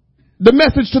 the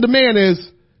message to the man is,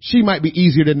 she might be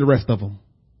easier than the rest of them.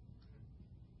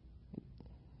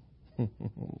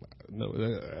 No,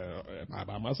 am I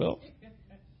by myself?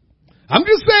 I'm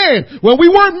just saying, when we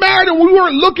weren't married and we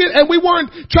weren't looking and we weren't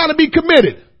trying to be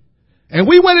committed, and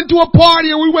we went into a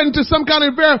party or we went into some kind of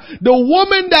environment, the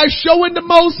woman that's showing the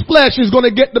most flesh is going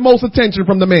to get the most attention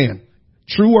from the man.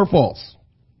 True or false?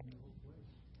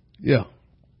 Yeah.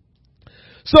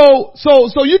 So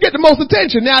you get the most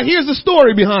attention. Now here's the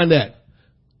story behind that.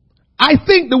 I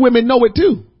think the women know it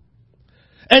too.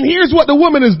 And here's what the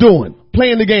woman is doing,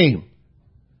 playing the game.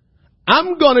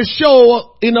 I'm going to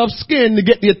show enough skin to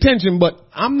get the attention, but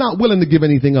I'm not willing to give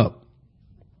anything up.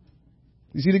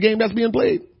 You see the game that's being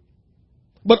played?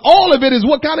 But all of it is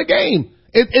what kind of game?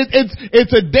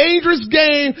 It's a dangerous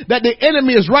game that the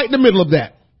enemy is right in the middle of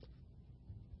that.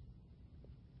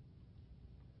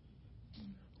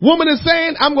 Woman is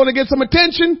saying, I'm going to get some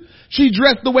attention. She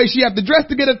dressed the way she has to dress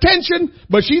to get attention,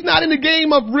 but she's not in the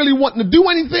game of really wanting to do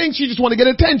anything. She just wants to get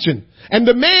attention. And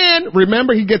the man,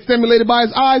 remember, he gets stimulated by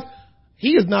his eyes.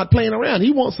 He is not playing around.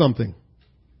 He wants something.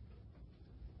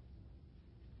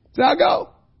 See how it go?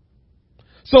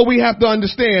 So we have to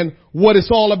understand what it's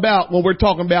all about when we're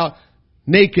talking about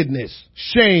nakedness,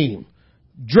 shame,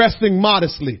 dressing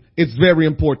modestly. It's very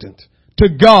important. To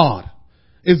God,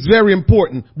 it's very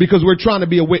important because we're trying to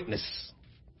be a witness.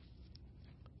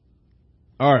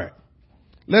 All right.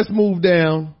 Let's move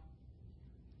down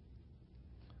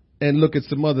and look at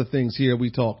some other things here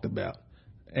we talked about.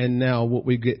 And now what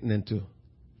we're getting into.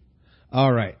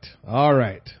 All right.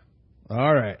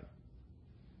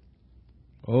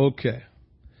 Okay.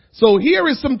 So here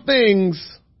is some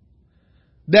things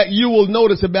that you will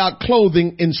notice about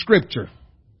clothing in Scripture.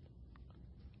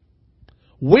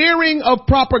 Wearing of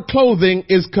proper clothing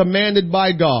is commanded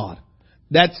by God.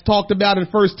 That's talked about in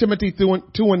 1 Timothy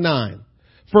 2:9.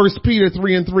 1 Peter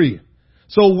 3:3.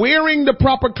 So wearing the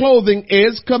proper clothing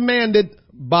is commanded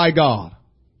by God.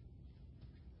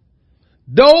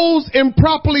 Those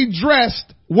improperly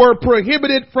dressed were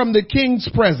prohibited from the king's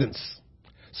presence.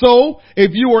 So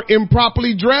if you were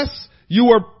improperly dressed, you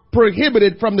were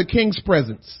prohibited from the king's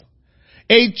presence.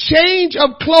 A change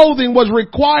of clothing was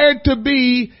required to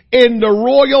be in the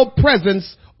royal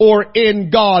presence or in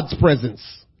God's presence.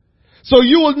 So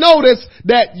you will notice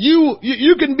that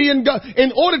you can be in God,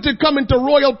 in order to come into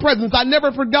royal presence. I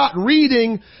never forgot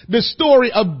reading the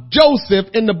story of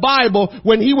Joseph in the Bible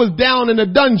when he was down in a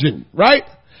dungeon, right?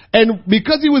 And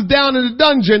because he was down in the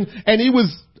dungeon and he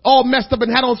was all messed up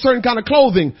and had on certain kind of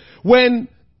clothing, when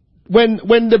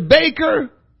the baker,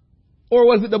 or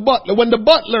was it the butler? When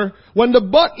the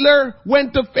butler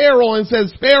went to Pharaoh and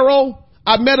says, Pharaoh,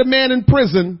 I met a man in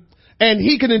prison and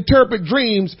he can interpret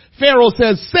dreams. Pharaoh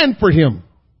says, send for him.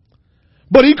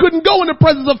 But he couldn't go in the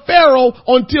presence of Pharaoh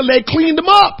until they cleaned him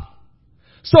up.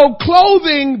 So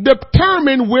clothing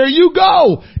determine where you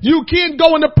go. You can't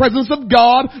go in the presence of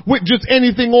God with just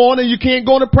anything on, and you can't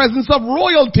go in the presence of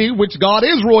royalty, which God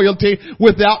is royalty,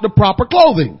 without the proper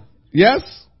clothing. Yes?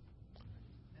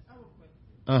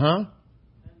 Uh-huh.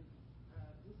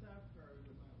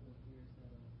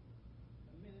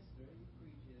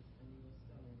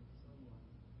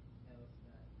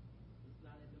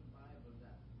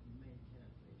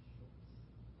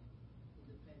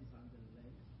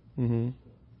 Mm-hmm.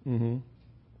 Mm-hmm.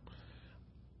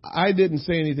 I didn't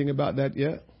say anything about that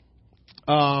yet.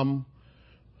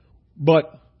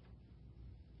 But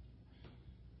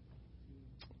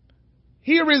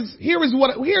here is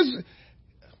what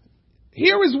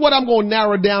I'm going to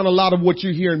narrow down a lot of what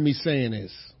you're hearing me saying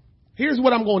is. Here's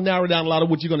what I'm going to narrow down a lot of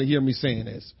what you're going to hear me saying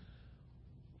is.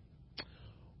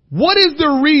 What is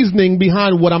the reasoning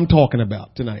behind what I'm talking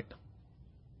about tonight?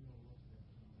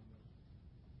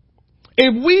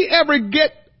 If we ever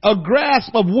get a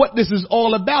grasp of what this is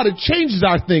all about, it changes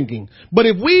our thinking. But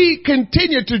if we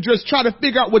continue to just try to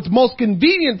figure out what's most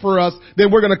convenient for us,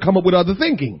 then we're going to come up with other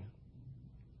thinking.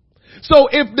 So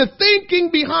if the thinking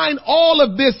behind all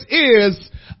of this is,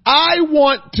 I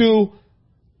want to,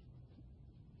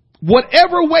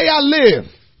 whatever way I live,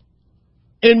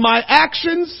 in my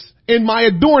actions, in my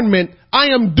adornment, I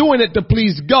am doing it to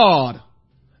please God.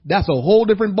 That's a whole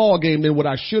different ball game than what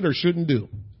I should or shouldn't do.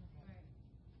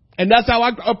 And that's how I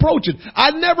approach it.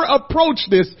 I never approach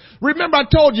this. Remember, I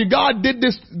told you God did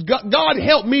this. God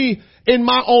helped me in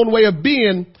my own way of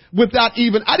being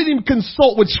I didn't even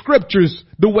consult with scriptures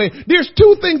the way. There's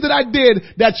two things that I did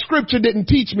that scripture didn't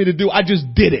teach me to do. I just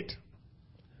did it.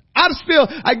 I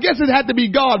guess it had to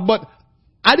be God, but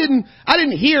I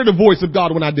didn't hear the voice of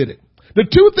God when I did it. The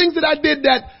two things that I did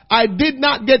that I did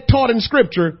not get taught in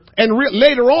scripture and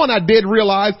later on I did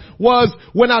realize was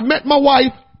when I met my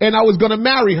wife and I was going to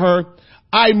marry her,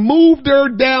 I moved her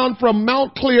down from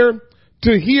Mount Clear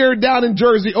to here down in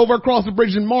Jersey over across the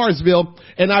bridge in Marsville,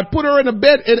 and I put her in a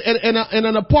bed in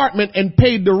an apartment and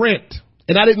paid the rent.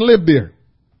 And I didn't live there.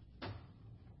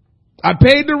 I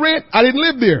paid the rent. I didn't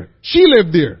live there. She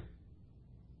lived there.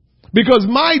 Because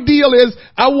my deal is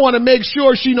I want to make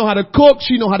sure she know how to cook,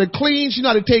 she know how to clean, she know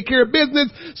how to take care of business.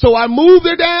 So I moved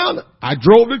her down. I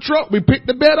drove the truck. We picked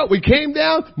the bed up. We came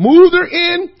down, moved her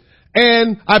in,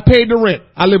 and I paid the rent.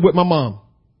 I lived with my mom.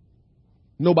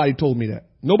 Nobody told me that.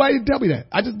 Nobody did tell me that.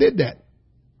 I just did that.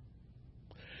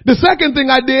 The second thing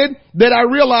I did that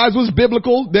I realized was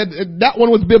biblical, that one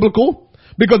was biblical,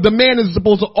 because the man is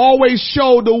supposed to always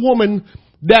show the woman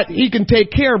that he can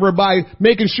take care of her by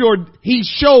making sure he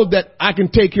showed that I can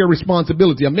take care of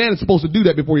responsibility. A man is supposed to do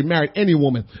that before he married any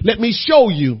woman. Let me show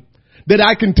you that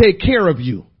I can take care of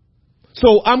you.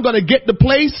 So I'm going to get the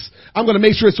place. I'm going to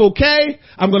make sure it's okay.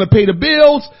 I'm going to pay the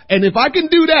bills. And if I can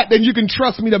do that, then you can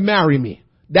trust me to marry me.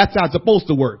 That's how it's supposed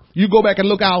to work. You go back and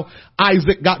look how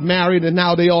Isaac got married and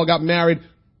how they all got married.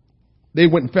 They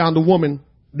went and found a woman.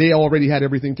 They already had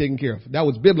everything taken care of. That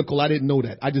was biblical. I didn't know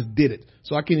that. I just did it.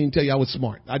 So I can't even tell you I was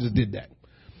smart. I just did that.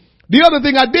 The other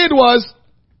thing I did was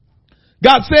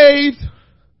got saved,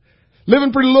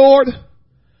 living for the Lord.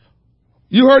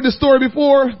 You heard the story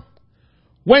before.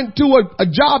 Went to a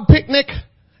job picnic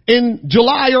in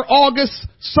July or August,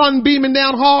 sun beaming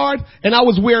down hard, and I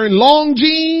was wearing long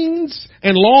jeans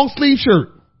and long sleeve shirt.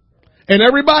 And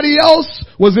everybody else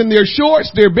was in their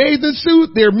shorts, their bathing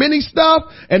suit, their mini stuff,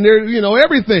 and their,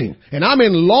 everything. And I'm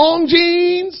in long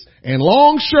jeans and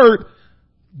long shirt,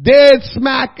 dead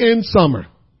smack in summer.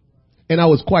 And I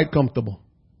was quite comfortable.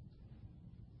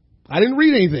 I didn't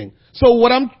read anything. So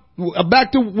what I'm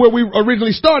back to where we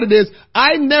originally started is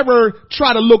I never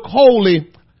try to look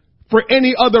holy for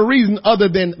any other reason other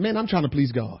than, man, I'm trying to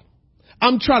please God.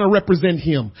 I'm trying to represent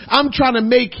him. I'm trying to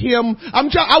make him,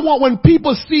 I want when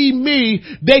people see me,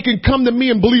 they can come to me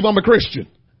and believe I'm a Christian.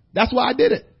 That's why I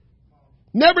did it.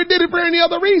 Never did it for any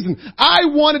other reason. I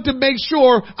wanted to make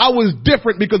sure I was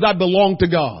different because I belonged to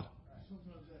God.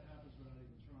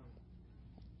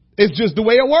 It's just the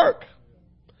way it works.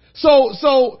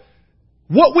 So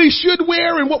what we should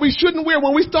wear and what we shouldn't wear,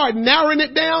 when we start narrowing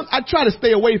it down, I try to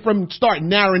stay away from start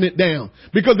narrowing it down.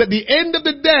 Because at the end of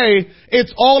the day,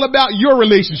 it's all about your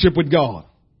relationship with God.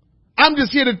 I'm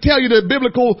just here to tell you the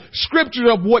biblical scripture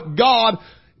of what God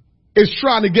is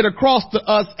trying to get across to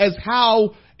us as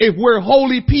how, if we're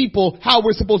holy people, how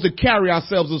we're supposed to carry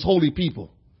ourselves as holy people.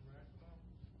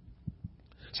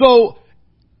 So,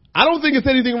 I don't think it's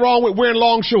anything wrong with wearing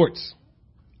long shorts.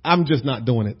 I'm just not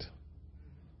doing it.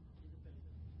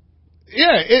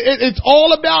 Yeah, it's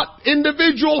all about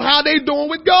individual, how they doing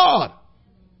with God.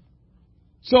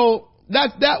 So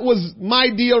that was my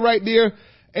deal right there.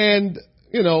 And,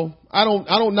 I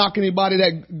don't knock anybody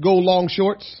that go long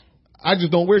shorts. I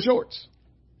just don't wear shorts.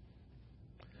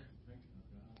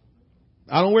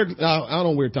 I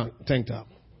don't wear tank top.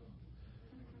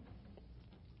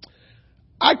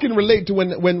 I can relate to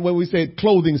when we say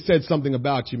clothing said something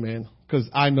about you, man, because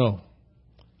I know.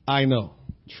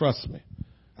 Trust me.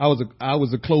 I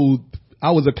was a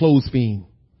clothes fiend.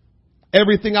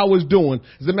 Everything I was doing.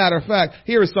 As a matter of fact,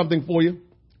 here is something for you.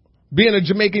 being a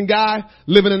Jamaican guy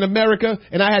living in America,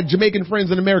 and I had Jamaican friends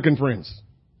and American friends.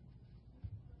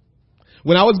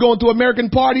 When I was going to American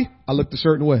party, I looked a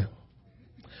certain way.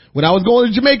 When I was going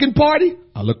to a Jamaican party,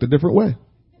 I looked a different way.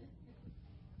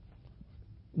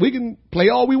 We can play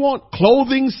all we want.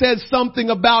 Clothing says something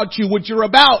about you, what you're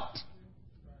about.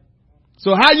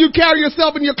 So how you carry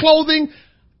yourself in your clothing,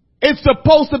 it's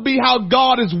supposed to be how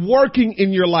God is working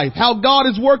in your life. How God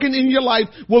is working in your life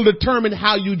will determine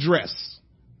how you dress.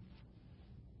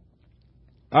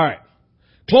 All right.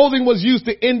 Clothing was used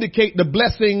to indicate the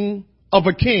blessing of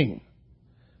a king.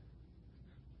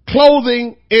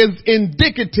 Clothing is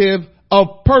indicative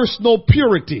of personal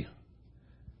purity.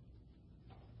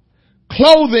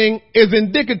 Clothing is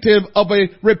indicative of a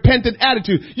repentant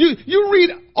attitude. You read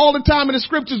all the time in the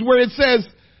scriptures where it says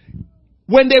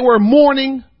when they were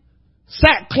mourning,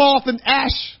 sackcloth and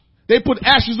ash, they put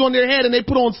ashes on their head and they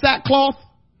put on sackcloth.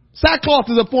 Sackcloth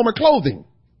is a form of clothing.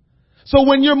 So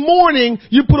when you're mourning,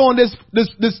 you put on this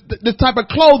type of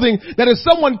clothing that if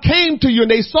someone came to you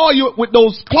and they saw you with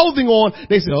those clothing on,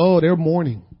 they say, oh, they're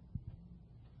mourning.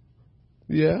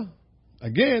 Yeah.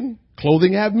 Again,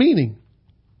 clothing have meaning.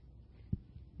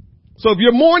 So if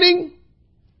you're mourning,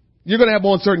 you're going to have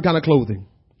on certain kind of clothing.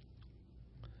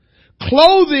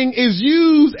 Clothing is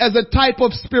used as a type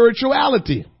of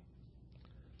spirituality.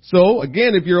 So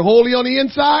again, if you're holy on the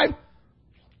inside,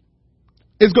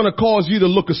 it's going to cause you to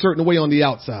look a certain way on the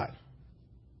outside.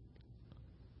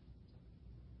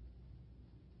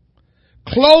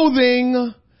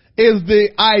 Clothing is the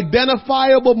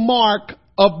identifiable mark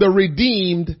of the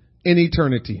redeemed in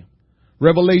eternity.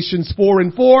 Revelations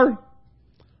 4:4,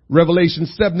 Revelation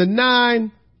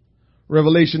 7:9,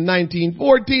 Revelation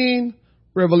 19:14,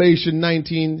 Revelation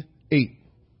 19:8.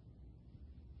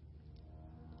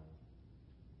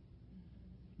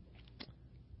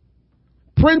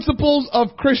 Principles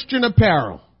of Christian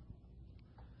apparel.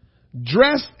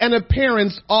 Dress and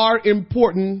appearance are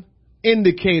important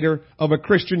indicator of a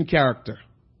Christian character.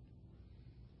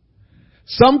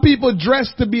 Some people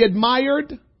dress to be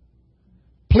admired,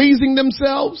 pleasing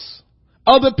themselves.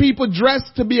 Other people dress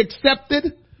to be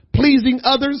accepted, pleasing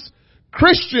others.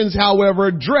 Christians, however,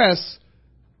 dress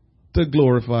to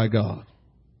glorify God.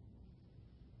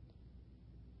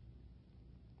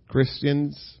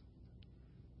 Christians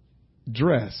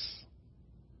dress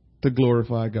to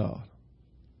glorify God.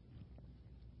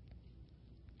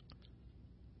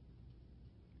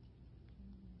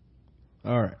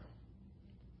 All right.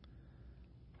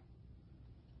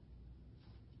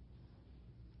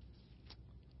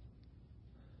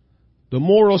 The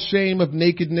moral shame of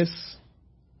nakedness.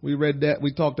 We read that.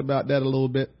 We talked about that a little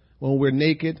bit when we're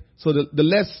naked. So the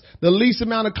least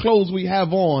amount of clothes we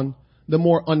have on, the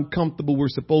more uncomfortable we're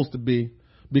supposed to be.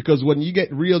 Because when you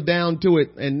get real down to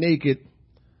it and naked,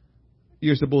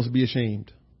 you're supposed to be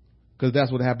ashamed. Because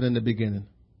that's what happened in the beginning.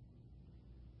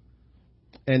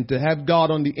 And to have God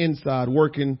on the inside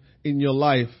working in your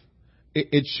life,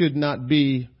 it should not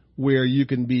be where you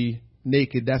can be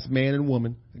naked. That's man and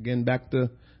woman. Again, back to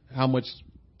how much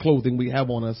clothing we have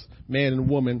on us. Man and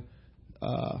woman,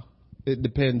 it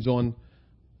depends on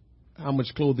how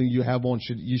much clothing you have on.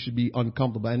 You should be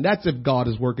uncomfortable. And that's if God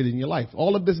is working in your life.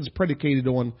 All of this is predicated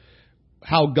on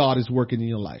how God is working in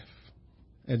your life.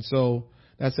 And so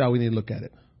that's how we need to look at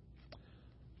it.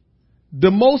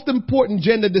 The most important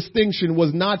gender distinction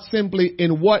was not simply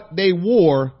in what they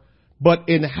wore, but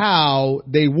in how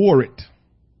they wore it.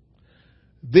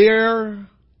 There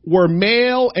were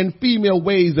male and female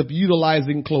ways of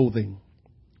utilizing clothing.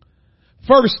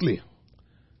 Firstly,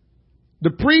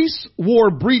 the priests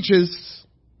wore breeches,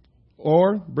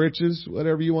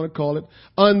 whatever you want to call it,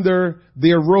 under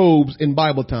their robes in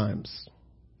Bible times.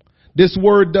 This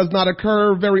word does not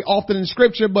occur very often in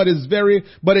scripture, but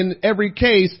in every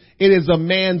case, it is a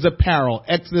man's apparel.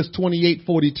 Exodus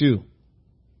 28:42.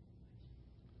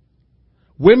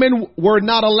 Women were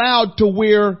not allowed to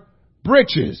wear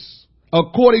breeches.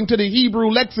 According to the Hebrew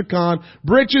lexicon,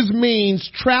 breeches means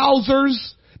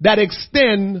trousers that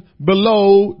extend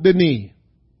below the knee.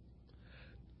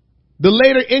 The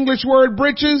later English word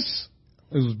breeches,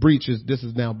 this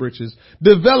is now breeches,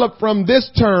 developed from this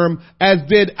term, as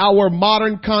did our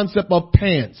modern concept of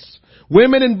pants.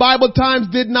 Women in Bible times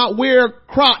did not wear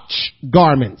crotch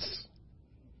garments.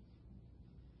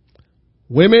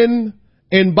 Women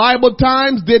in Bible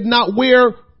times did not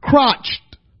wear crotched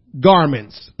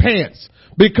garments, pants,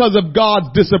 because of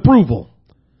God's disapproval.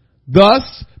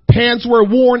 Thus, pants were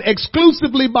worn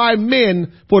exclusively by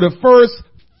men for the first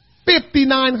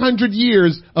 5,900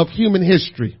 years of human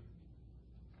history.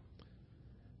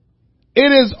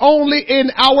 It is only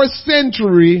in our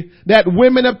century that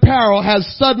women apparel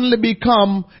has suddenly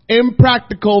become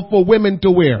impractical for women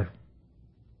to wear.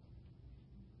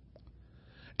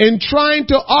 In trying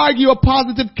to argue a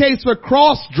positive case for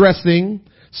cross-dressing,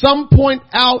 some point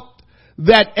out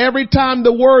that every time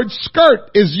the word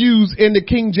skirt is used in the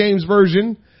King James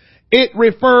Version, it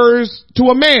refers to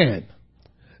a man.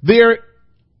 Their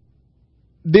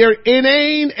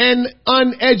inane and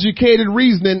uneducated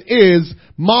reasoning is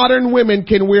modern women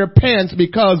can wear pants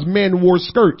because men wore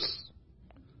skirts.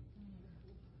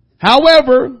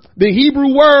 However, the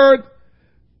Hebrew word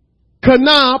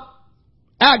kanaf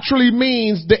actually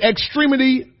means the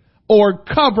extremity or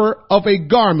cover of a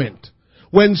garment.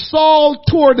 When Saul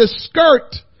tore the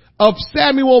skirt of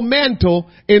Samuel's mantle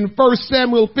in 1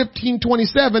 Samuel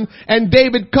 15:27, and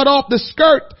David cut off the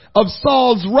skirt of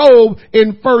Saul's robe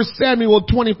in 1 Samuel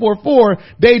 24:4,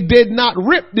 they did not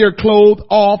rip their clothes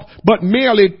off, but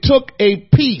merely took a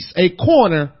piece, a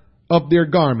corner of their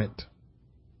garment.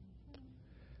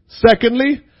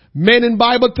 Secondly, men in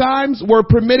Bible times were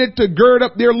permitted to gird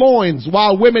up their loins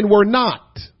while women were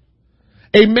not.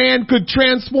 A man could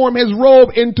transform his robe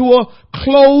into a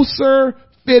closer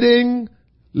fitting,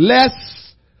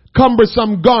 less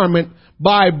cumbersome garment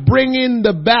by bringing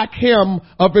the back hem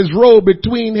of his robe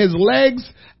between his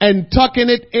legs and tucking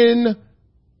it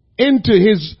into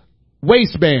his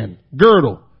waistband,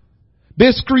 girdle.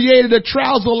 This created a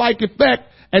trouser-like effect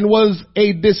and was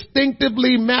a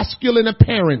distinctively masculine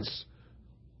appearance.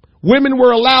 Women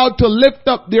were allowed to lift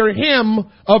up their hem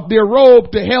of their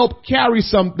robe to help carry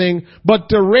something, but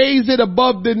to raise it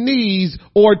above the knees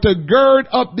or to gird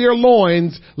up their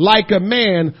loins like a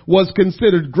man was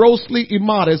considered grossly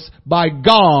immodest by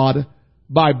God,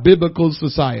 by biblical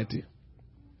society.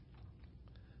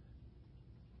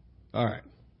 All right.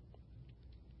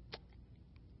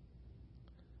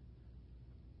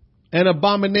 An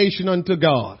abomination unto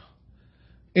God.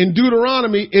 In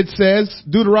Deuteronomy, it says,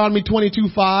 Deuteronomy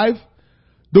 22:5,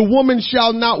 the woman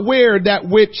shall not wear that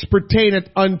which pertaineth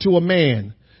unto a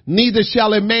man, neither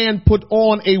shall a man put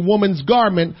on a woman's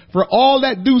garment, for all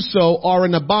that do so are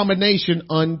an abomination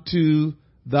unto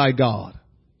thy God.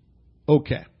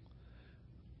 Okay.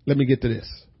 Let me get to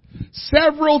this.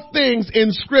 Several things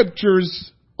in Scripture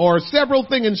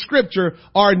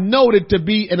are noted to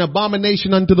be an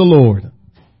abomination unto the Lord.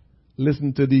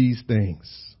 Listen to these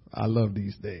things. I love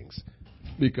these things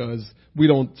because we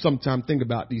don't sometimes think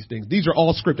about these things. These are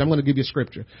all scripture. I'm going to give you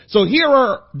scripture. So here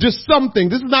are just some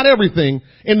things. This is not everything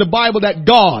in the Bible that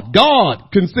God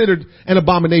considered an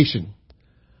abomination.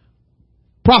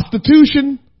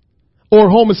 Prostitution or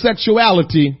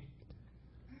homosexuality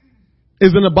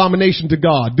is an abomination to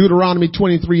God. Deuteronomy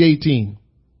 23:18.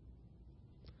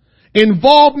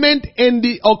 Involvement in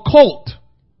the occult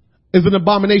is an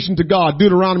abomination to God.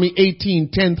 Deuteronomy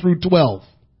 18:10 through 12.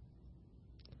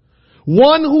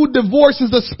 One who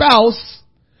divorces a spouse,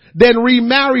 then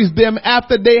remarries them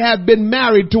after they have been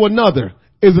married to another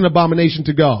is an abomination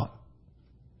to God.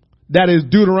 That is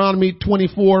Deuteronomy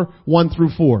 24:1 through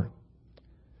 4.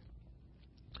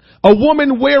 A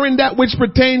woman wearing that which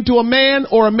pertained to a man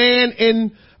or a man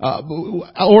in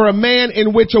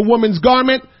which a woman's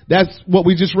garment, that's what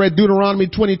we just read, Deuteronomy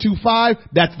 22:5,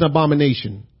 that's an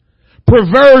abomination.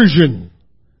 Perversion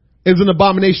is an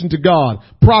abomination to God.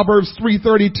 Proverbs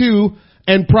 3:32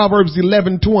 and Proverbs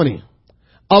 11:20.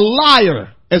 A liar,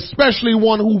 especially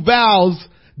one who vows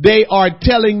they are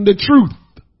telling the truth,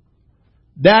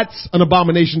 that's an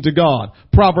abomination to God.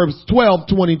 Proverbs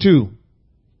 12:22.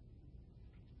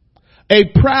 A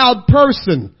proud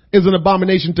person is an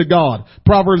abomination to God.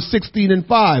 Proverbs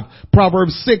 16:5.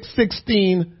 Proverbs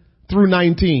 6:16 through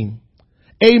 19.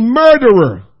 A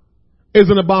murderer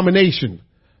is an abomination.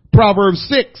 Proverbs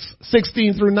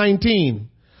 6:16 through 19.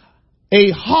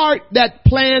 A heart that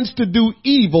plans to do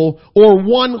evil or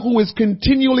one who is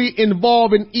continually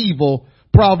involved in evil.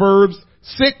 Proverbs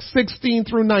 6:16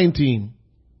 through 19.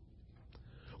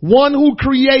 One who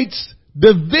creates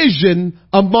division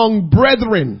among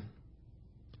brethren.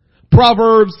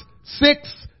 Proverbs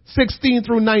 6:16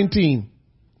 through 19.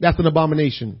 That's an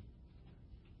abomination.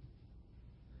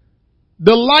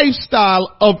 The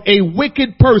lifestyle of a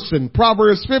wicked person,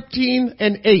 Proverbs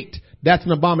 15:8. That's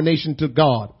an abomination to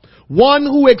God. One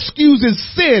who excuses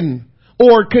sin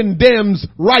or condemns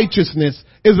righteousness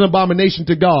is an abomination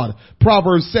to God.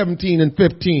 Proverbs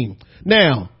 17:15.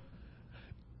 Now,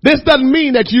 this doesn't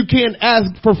mean that you can't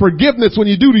ask for forgiveness when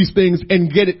you do these things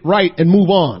and get it right and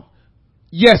move on.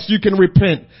 Yes, you can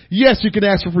repent. Yes, you can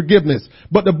ask for forgiveness.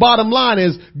 But the bottom line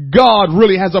is God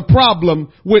really has a problem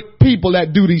with people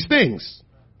that do these things.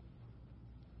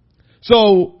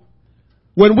 So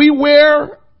when we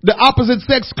wear the opposite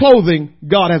sex clothing,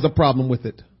 God has a problem with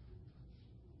it.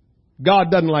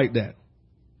 God doesn't like that.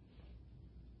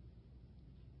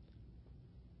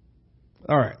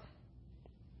 All right.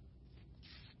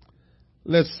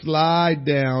 Let's slide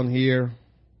down here.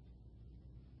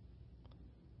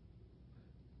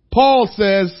 Paul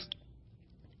says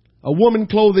a woman's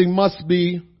clothing must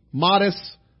be modest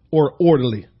or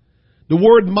orderly. The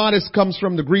word modest comes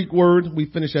from the Greek word. We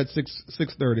finish at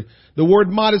 6:30. The word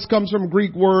modest comes from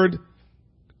Greek word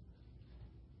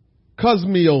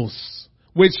kosmios,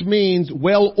 which means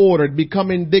well ordered,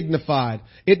 becoming dignified.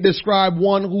 It describes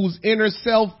one whose inner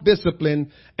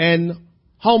self-discipline and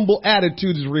humble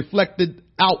attitude is reflected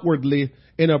outwardly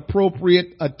in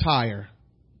appropriate attire.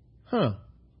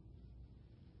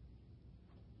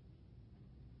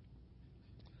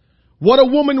 What a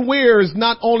woman wears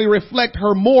not only reflect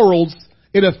her morals,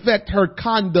 it affects her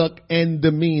conduct and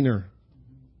demeanor.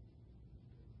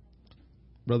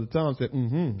 Brother Tom said,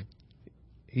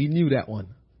 He knew that one.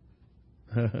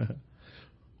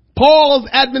 Paul's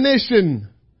admonition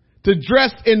to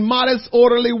dress in modest,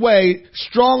 orderly way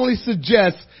strongly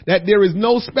suggests that there is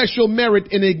no special merit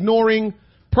in ignoring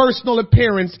personal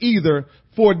appearance either,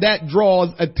 for that draws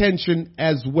attention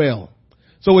as well.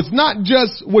 So it's not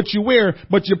just what you wear,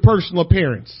 but your personal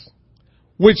appearance,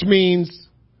 which means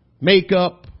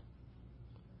makeup,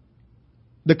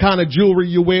 the kind of jewelry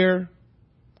you wear.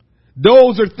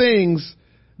 Those are things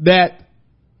that,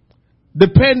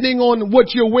 depending on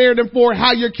what you're wearing them for,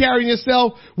 how you're carrying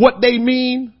yourself, what they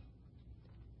mean,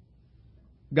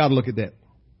 got to look at that.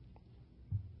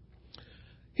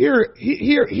 Here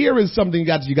is something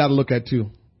you got to look at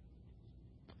too.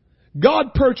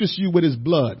 God purchased you with his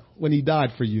blood when he died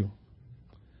for you.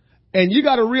 And you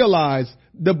got to realize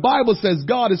the Bible says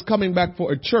God is coming back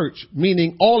for a church,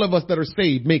 meaning all of us that are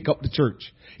saved make up the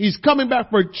church. He's coming back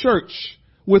for a church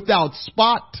without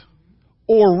spot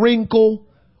or wrinkle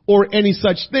or any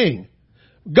such thing.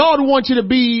 God wants you to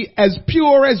be as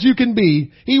pure as you can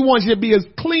be. He wants you to be as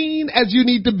clean as you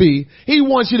need to be. He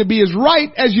wants you to be as right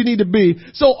as you need to be.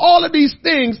 So all of these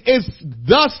things is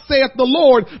thus saith the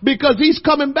Lord, because he's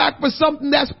coming back for something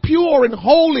that's pure and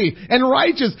holy and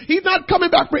righteous. He's not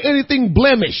coming back for anything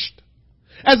blemished.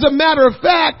 As a matter of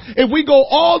fact, if we go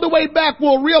all the way back,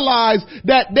 we'll realize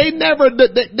that they never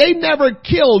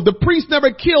killed, the priest never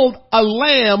killed a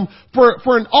lamb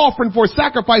for an offering, for a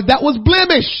sacrifice that was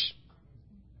blemish.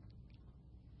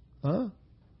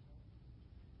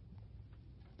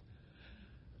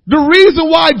 The reason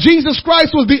why Jesus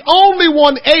Christ was the only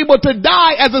one able to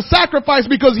die as a sacrifice,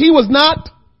 because he was not.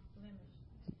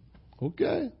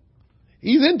 Okay.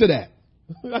 He's into that.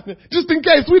 Just in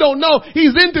case we don't know,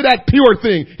 he's into that pure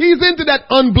thing. He's into that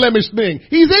unblemished thing.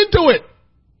 He's into it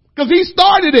because he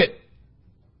started it.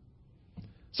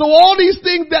 So all these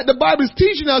things that the Bible is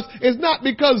teaching us is not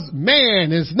because,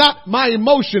 man, it's not my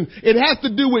emotion. It has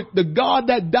to do with the God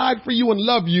that died for you and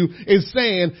loved you is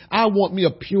saying, I want me a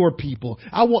pure people.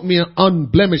 I want me an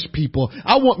unblemished people.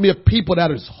 I want me a people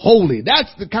that is holy.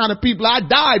 That's the kind of people I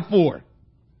died for.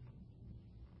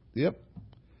 Yep.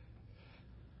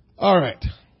 All right.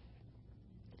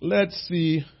 Let's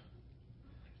see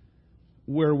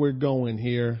where we're going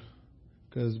here,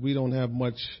 because we don't have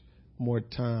much more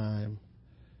time.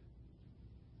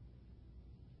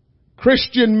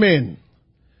 Christian men.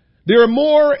 There are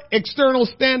more external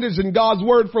standards in God's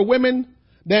word for women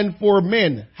than for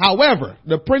men. However,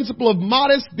 the principle of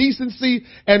modest decency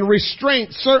and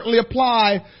restraint certainly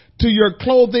apply to your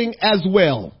clothing as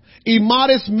well.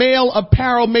 Immodest male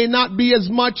apparel may not be as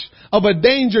much of a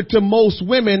danger to most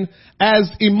women as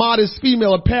immodest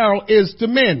female apparel is to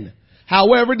men.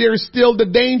 However, there is still the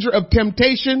danger of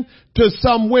temptation to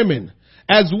some women.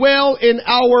 As well, in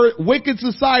our wicked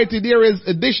society, there is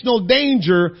additional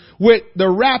danger with the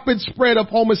rapid spread of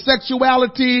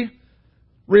homosexuality.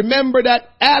 Remember that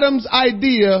Adam's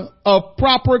idea of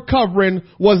proper covering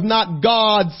was not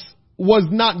God's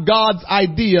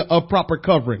idea of proper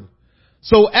covering.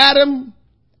 So Adam,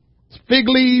 fig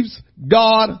leaves,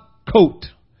 God, coat.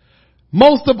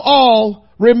 Most of all,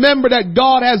 remember that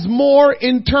God has more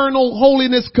internal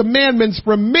holiness commandments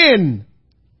for men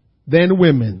than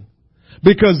women.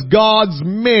 Because God's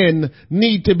men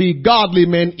need to be godly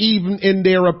men even in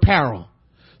their apparel.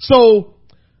 So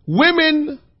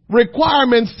women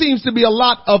requirements seems to be a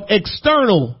lot of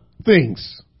external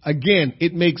things. Again,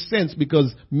 it makes sense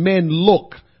because men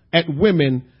look at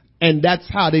women and that's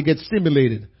how they get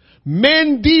stimulated.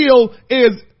 Men deal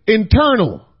is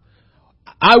internal.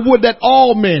 I would that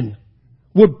all men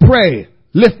would pray,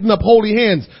 lifting up holy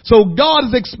hands. So God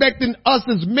is expecting us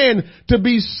as men to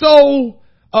be so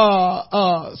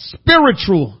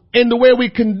spiritual in the way we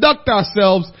conduct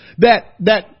ourselves that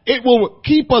it will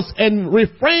keep us and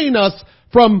refrain us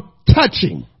from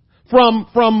touching,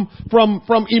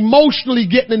 from emotionally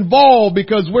getting involved,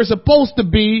 because we're supposed to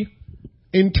be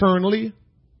internally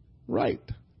right.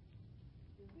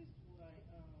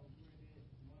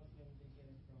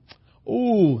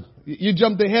 Ooh, you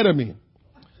jumped ahead of me.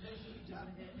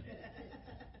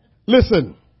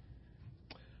 Listen.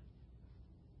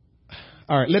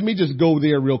 All right, let me just go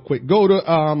there real quick. Go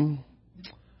to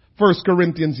 1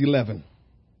 Corinthians 11.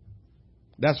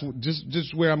 That's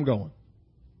just where I'm going.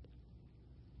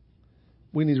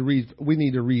 We need to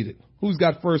read it. Who's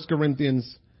got 1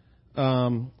 Corinthians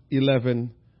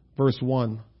 11 verse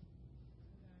 1?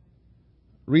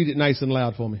 Read it nice and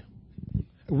loud for me.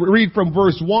 Read from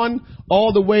verse 1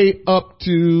 all the way up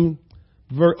to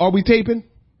are we taping?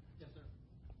 Yes,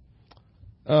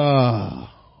 sir.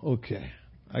 Okay.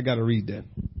 I got to read that.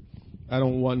 I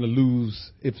don't want to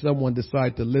lose. If someone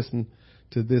decides to listen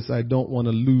to this, I don't want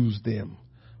to lose them.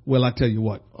 Well, I tell you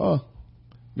what.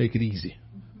 Make it easy.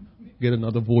 Get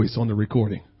another voice on the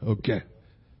recording. Okay.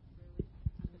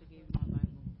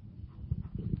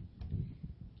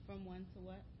 From 1 to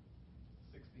what?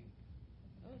 16.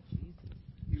 Oh, Jesus.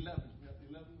 11.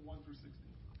 1 through 16.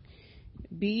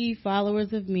 Be ye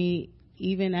followers of me,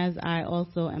 even as I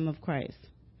also am of Christ.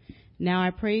 Now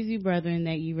I praise you, brethren,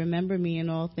 that ye remember me in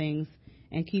all things,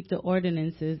 and keep the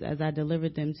ordinances as I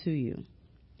delivered them to you.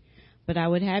 But I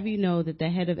would have you know that the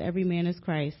head of every man is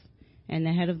Christ, and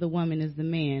the head of the woman is the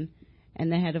man,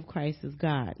 and the head of Christ is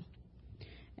God.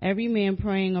 Every man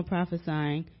praying or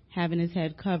prophesying, having his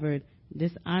head covered,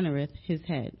 dishonoreth his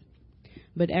head.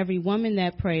 But every woman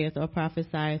that prayeth or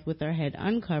prophesieth with her head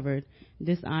uncovered,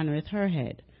 dishonoreth her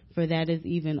head, for that is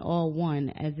even all one,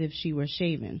 as if she were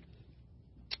shaven.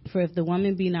 For if the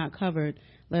woman be not covered,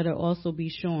 let her also be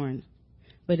shorn.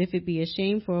 But if it be a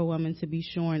shame for a woman to be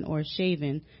shorn or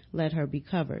shaven, let her be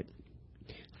covered.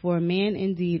 For a man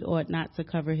indeed ought not to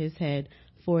cover his head,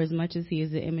 forasmuch as he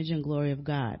is the image and glory of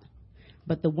God.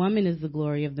 But the woman is the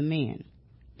glory of the man.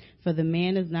 For the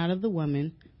man is not of the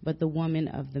woman, but the woman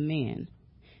of the man.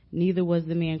 Neither was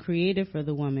the man created for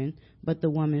the woman, but the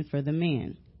woman for the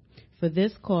man. For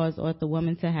this cause ought the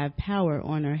woman to have power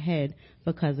on her head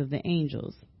because of the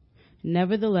angels.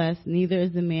 Nevertheless, neither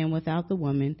is the man without the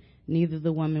woman, neither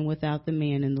the woman without the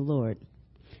man in the Lord.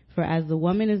 For as the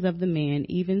woman is of the man,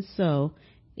 even so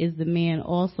is the man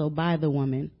also by the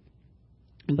woman,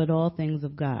 but all things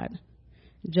of God.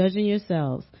 Judging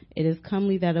yourselves, it is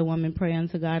comely that a woman pray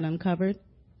unto God uncovered?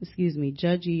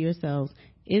 Judge ye yourselves,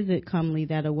 is it comely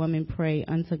that a woman pray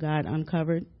unto God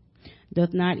uncovered?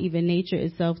 Doth not even nature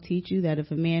itself teach you that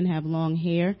if a man have long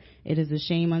hair, it is a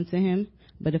shame unto him?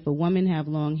 But if a woman have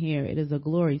long hair, it is a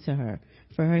glory to her,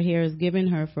 for her hair is given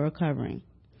her for a covering.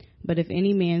 But if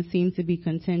any man seem to be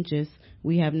contentious,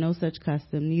 we have no such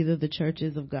custom, neither the church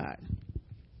is of God.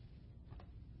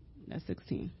 That's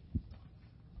 16.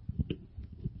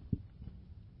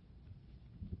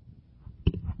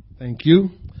 Thank you.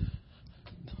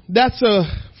 That's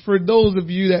for those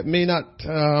of you that may not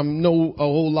know a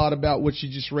whole lot about what you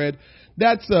just read.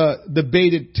 That's a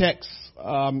debated text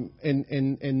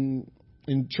in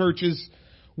churches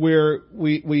where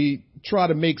we try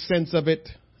to make sense of it,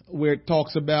 where it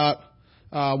talks about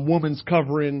woman's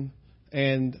covering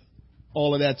and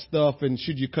all of that stuff, and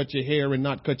should you cut your hair and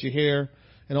not cut your hair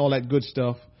and all that good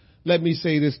stuff. Let me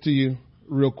say this to you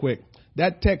real quick.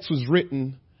 That text was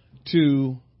written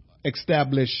to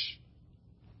establish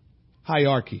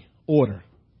hierarchy, order.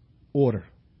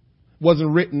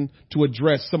 Wasn't written to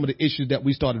address some of the issues that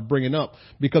we started bringing up,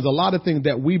 because a lot of things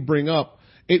that we bring up,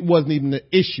 it wasn't even an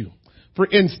issue. For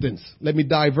instance, let me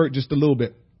divert just a little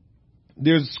bit.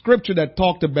 There's scripture that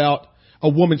talked about a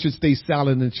woman should stay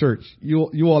silent in church.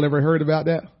 You all ever heard about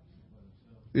that?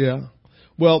 Yeah.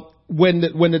 Well, when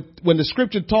the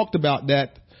scripture talked about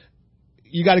that,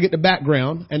 you got to get the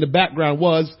background, and the background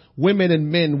was women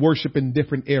and men worship in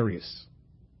different areas.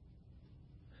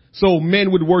 So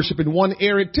men would worship in one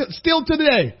area, still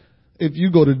today. If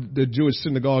you go to the Jewish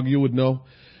synagogue, you would know.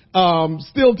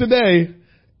 Still today,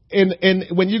 and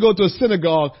when you go to a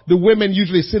synagogue, the women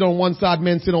usually sit on one side,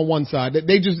 men sit on one side.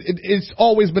 It's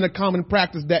always been a common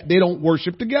practice that they don't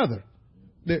worship together.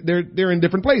 They're in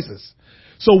different places.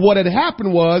 So what had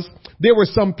happened was there were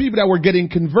some people that were getting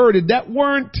converted that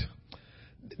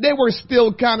they were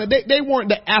still kind of, they weren't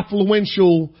the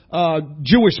affluential,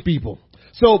 Jewish people.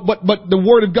 So, but the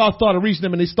word of God started reaching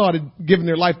them, and they started giving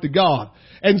their life to God.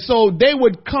 And so they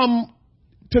would come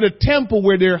to the temple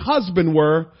where their husband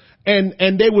were, and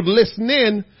they would listen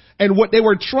in. And what they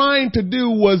were trying to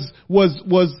do was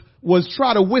was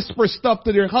try to whisper stuff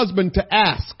to their husband to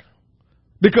ask.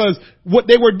 Because what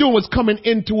they were doing was coming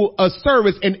into a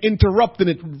service and interrupting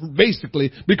it,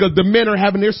 basically, because the men are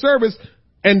having their service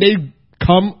and they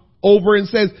come over and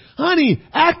says, honey,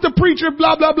 ask the preacher,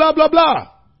 blah, blah, blah, blah,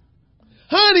 blah.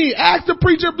 Honey, ask the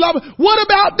preacher, blah, blah. What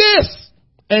about this?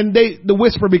 And the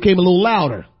whisper became a little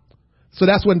louder. So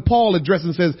that's when Paul addresses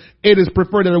and says, it is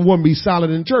preferred that a woman be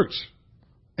silent in church.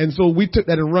 And so we took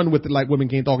that and run with it like women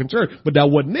can't talk in church, but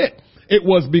that wasn't it. It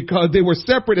was because they were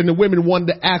separate and the women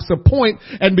wanted to ask a point,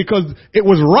 and because it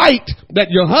was right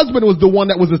that your husband was the one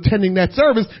that was attending that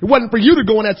service. It wasn't for you to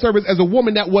go in that service as a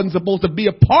woman that wasn't supposed to be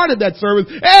a part of that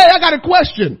service. Hey, I got a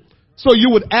question. So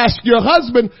you would ask your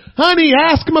husband, honey,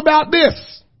 ask him about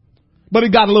this. But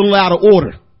it got a little out of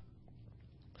order.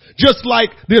 Just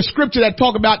like the scripture that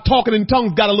talk about talking in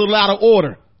tongues got a little out of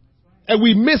order. And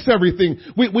we miss everything.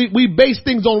 We base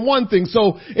things on one thing.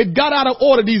 So it got out of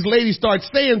order. These ladies start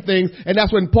saying things. And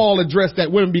that's when Paul addressed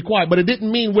that women be quiet. But it didn't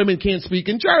mean women can't speak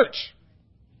in church.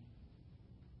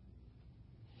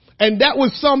 And that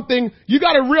was something you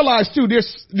got to realize too.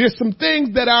 There's some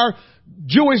things that our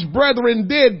Jewish brethren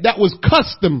did that was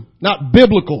custom, not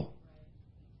biblical.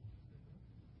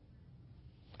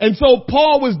 And so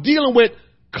Paul was dealing with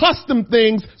custom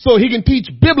things so he can teach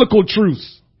biblical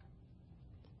truths.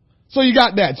 So you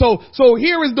got that. So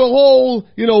here is the whole,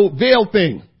 veil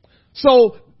thing.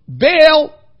 So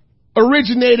veil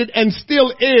originated and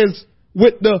still is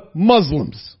with the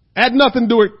Muslims. Had nothing to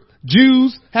do with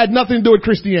Jews, had nothing to do with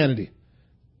Christianity.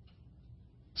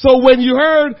 So when you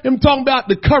heard him talking about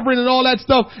the covering and all that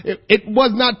stuff, it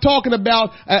was not talking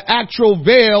about an actual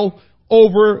veil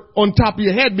over on top of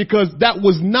your head, because that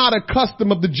was not a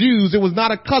custom of the Jews. It was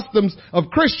not a customs of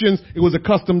Christians. It was a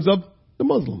customs of the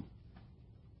Muslim.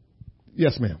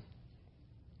 Yes, ma'am.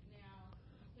 Now,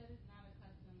 you said it's not a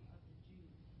custom of the Jews,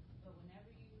 but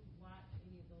whenever you watch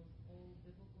any of those old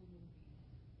biblical movies,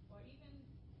 or even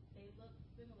they look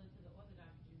similar to the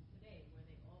Orthodox Jews today, where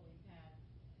they always have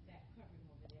that covering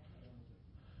over their head.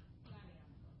 Not a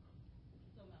yarmulke.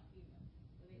 So not female.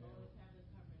 So they always have the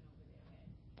covering over their head.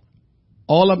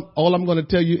 All I'm going to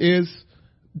tell you is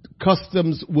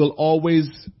customs will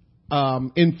always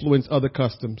influence other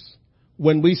customs.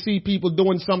 When we see people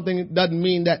doing something, it doesn't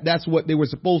mean that that's what they were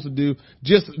supposed to do.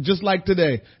 Just like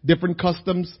today, different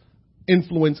customs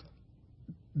influence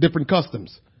different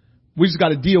customs. We just got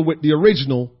to deal with the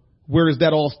original. Where is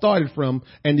that all started from?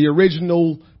 And the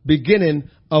original beginning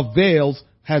of veils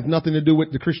has nothing to do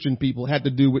with the Christian people. It had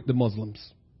to do with the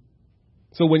Muslims.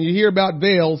 So when you hear about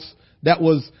veils, that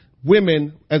was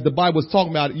women, as the Bible was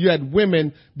talking about it, you had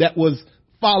women that was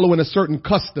following a certain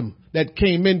custom that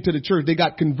came into the church. They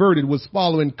got converted, was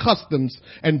following customs,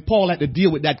 and Paul had to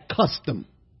deal with that custom.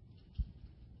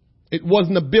 It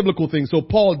wasn't a biblical thing. So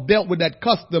Paul dealt with that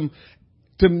custom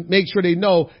to make sure they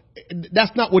know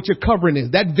that's not what your covering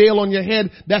is. That veil on your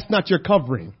head, that's not your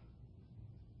covering.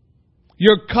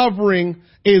 Your covering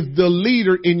is the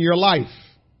leader in your life.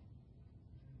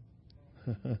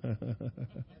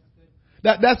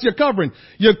 That's your covering.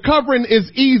 Your covering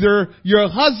is either your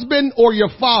husband or your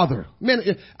father. Man,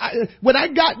 when I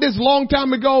got this long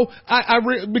time ago,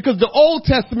 because the Old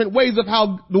Testament ways of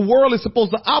how the world is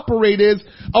supposed to operate is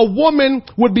a woman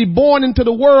would be born into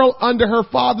the world under her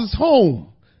father's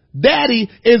home. Daddy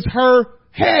is her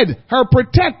head, her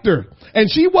protector. And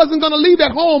she wasn't going to leave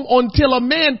that home until a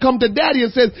man come to daddy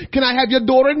and says, can I have your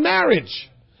daughter in marriage?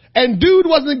 And dude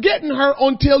wasn't getting her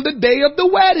until the day of the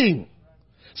wedding.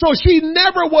 So she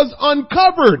never was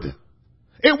uncovered.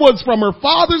 It was from her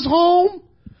father's home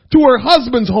to her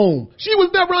husband's home. She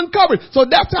was never uncovered. So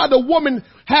that's how the woman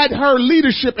had her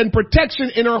leadership and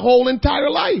protection in her whole entire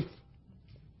life.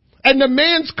 And the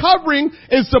man's covering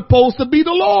is supposed to be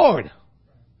the Lord.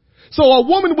 So a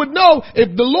woman would know,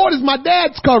 if the Lord is my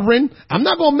dad's covering, I'm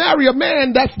not going to marry a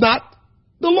man that's not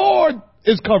the Lord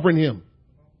is covering him.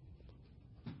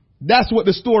 That's what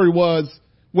the story was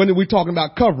when we're talking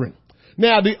about covering.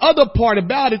 Now, the other part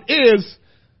about it is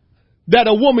that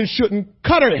a woman shouldn't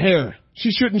cut her hair.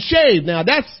 She shouldn't shave. Now,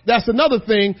 that's another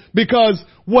thing, because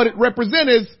what it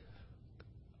represents is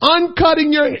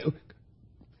uncutting your hair.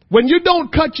 When you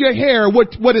don't cut your hair,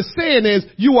 what it's saying is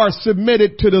you are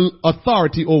submitted to the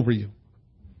authority over you.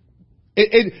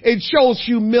 It shows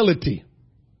humility.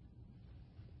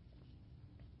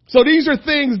 So these are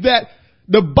things that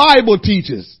the Bible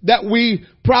teaches that we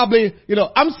probably,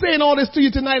 I'm saying all this to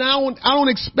you tonight. I don't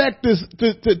expect this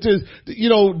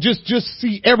to just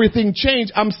see everything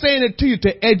change. I'm saying it to you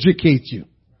to educate you.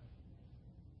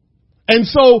 And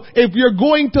so if you're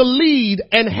going to lead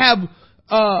and have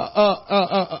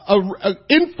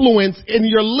influence in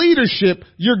your leadership,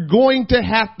 you're going to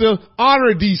have to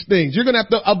honor these things. You're going to have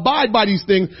to abide by these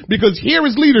things, because here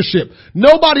is leadership.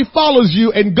 Nobody follows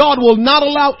you, and God will not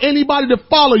allow anybody to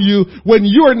follow you when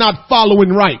you're not following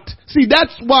right. See,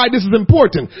 that's why this is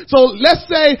important. So let's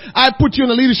say I put you in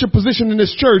a leadership position in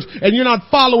this church and you're not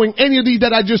following any of these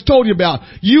that I just told you about.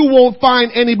 You won't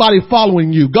find anybody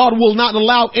following you. God will not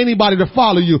allow anybody to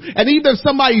follow you. And even if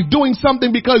somebody's doing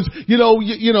something because,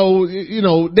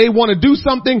 they want to do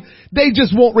something, they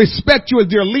just won't respect you as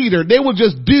their leader. They will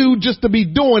just do just to be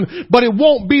doing, but it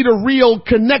won't be the real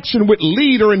connection with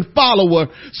leader and follower.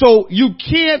 So you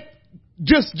can't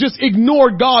just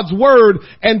ignore God's word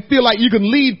and feel like you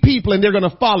can lead people and they're going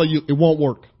to follow you. It won't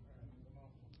work.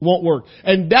 Won't work.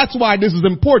 And that's why this is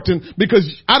important, because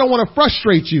I don't want to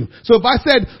frustrate you. So if I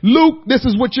said, Luke, this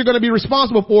is what you're going to be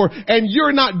responsible for, and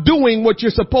you're not doing what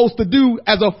you're supposed to do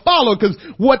as a follower, because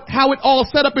how it all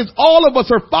set up is all of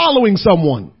us are following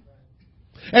someone.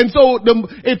 And so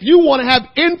if you want to have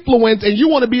influence and you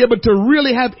want to be able to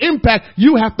really have impact,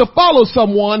 you have to follow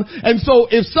someone. And so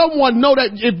if someone know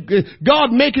that if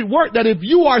God make it work, that if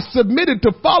you are submitted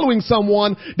to following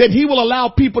someone, then he will allow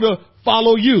people to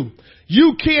follow you.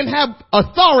 You can't have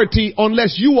authority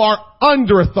unless you are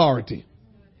under authority.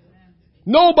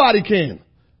 Nobody can.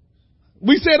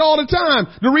 We say it all the time.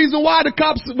 The reason why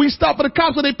we stop for the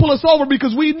cops when they pull us over,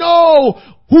 because we know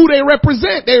who they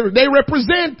represent. They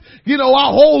represent,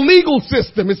 our whole legal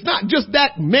system. It's not just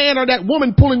that man or that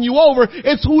woman pulling you over.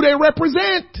 It's who they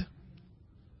represent.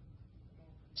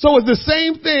 So it's the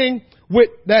same thing with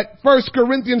that 1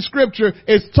 Corinthians scripture.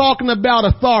 Is talking about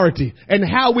authority and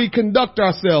how we conduct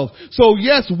ourselves. So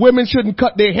yes, women shouldn't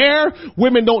cut their hair.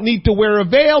 Women don't need to wear a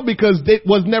veil, because it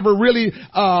was never really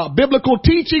biblical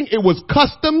teaching. It was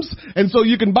customs. And so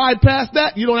you can bypass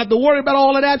that. You don't have to worry about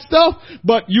all of that stuff,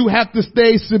 but you have to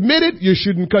stay submitted. You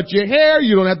shouldn't cut your hair.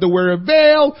 You don't have to wear a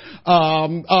veil.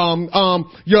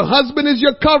 Your husband is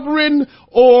your covering,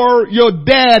 or your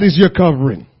dad is your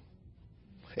covering.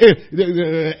 And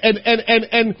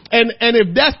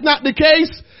if that's not the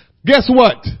case, guess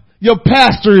what? Your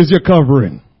pastor is your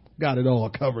covering. Got it all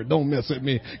covered. Don't mess with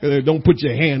me. Don't put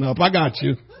your hand up. I got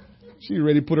you. She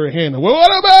ready to put her hand up. Well,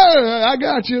 what about it? I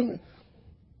got you.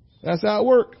 That's how it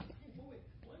works.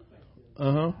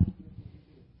 Uh-huh.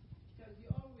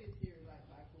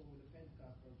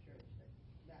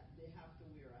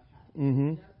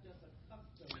 Mm-hmm.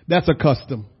 That's a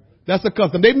custom. That's a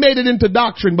custom. They made it into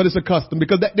doctrine, but it's a custom,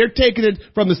 because they're taking it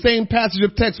from the same passage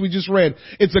of text we just read.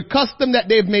 It's a custom that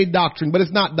they've made doctrine, but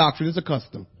it's not doctrine. It's a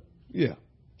custom. Yeah.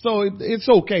 So it's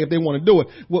okay if they want to do it.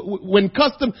 When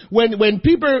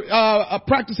people are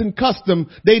practicing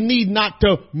custom, they need not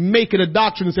to make it a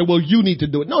doctrine and say, well, you need to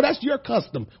do it. No, that's your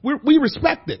custom. We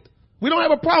respect it. We don't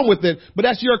have a problem with it, but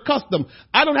that's your custom.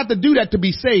 I don't have to do that to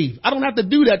be saved. I don't have to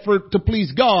do that to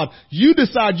please God. You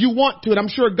decide you want to, and I'm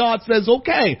sure God says,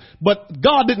 okay, but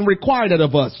God didn't require that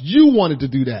of us. You wanted to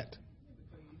do that.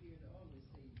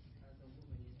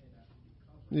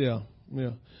 Yeah.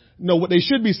 No, what they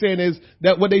should be saying is,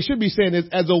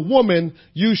 as a woman,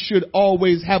 you should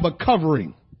always have a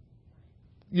covering.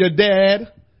 Your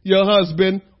dad, your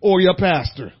husband, or your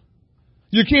pastor.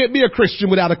 You can't be a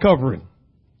Christian without a covering.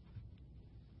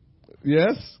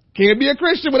 Yes. Can't be a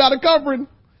Christian without a covering.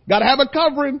 Got to have a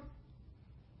covering.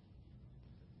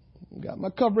 Got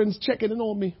my coverings checking in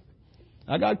on me.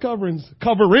 I got coverings.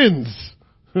 Coverings.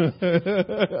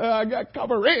 I got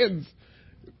coverings.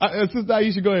 Sister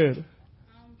Aisha, go ahead.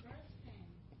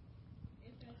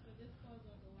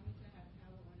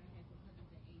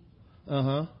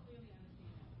 Uh-huh.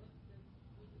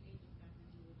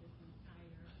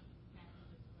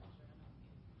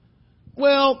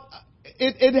 Well,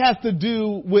 it has to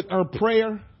do with our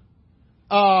prayer.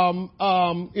 I'm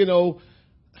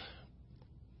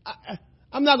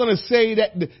not going to say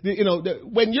that,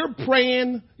 when you're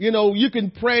praying, you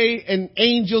can pray and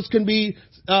angels can be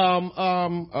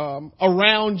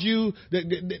around you,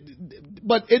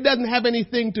 but it doesn't have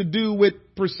anything to do with,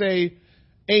 per se,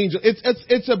 angel.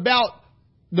 It's about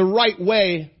the right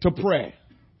way to pray,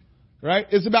 right?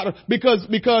 It's about, because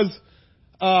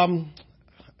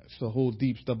it's a whole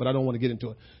deep stuff, but I don't want to get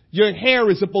into it. Your hair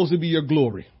is supposed to be your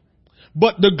glory,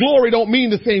 but the glory don't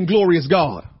mean the same glory as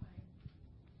God.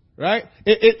 Right?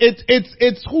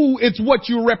 It's what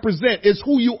you represent. It's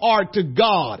who you are to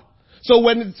God. So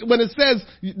when it says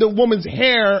the woman's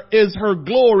hair is her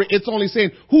glory, it's only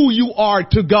saying who you are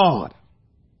to God.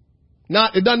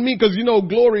 It doesn't mean, because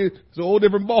glory is a whole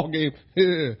different ballgame.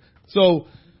 So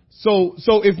So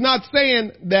it's not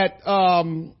saying that,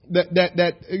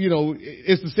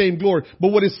 it's the same glory. But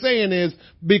what it's saying is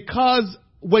because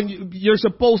when you're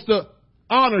supposed to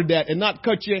honor that and not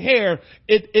cut your hair,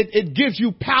 it gives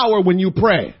you power when you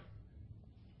pray.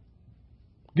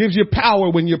 Gives you power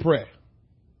when you pray.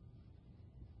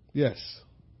 Yes.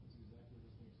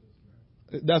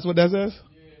 That's what that says?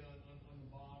 Yeah, on the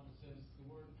bottom it says the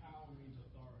word power means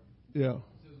authority. Yeah.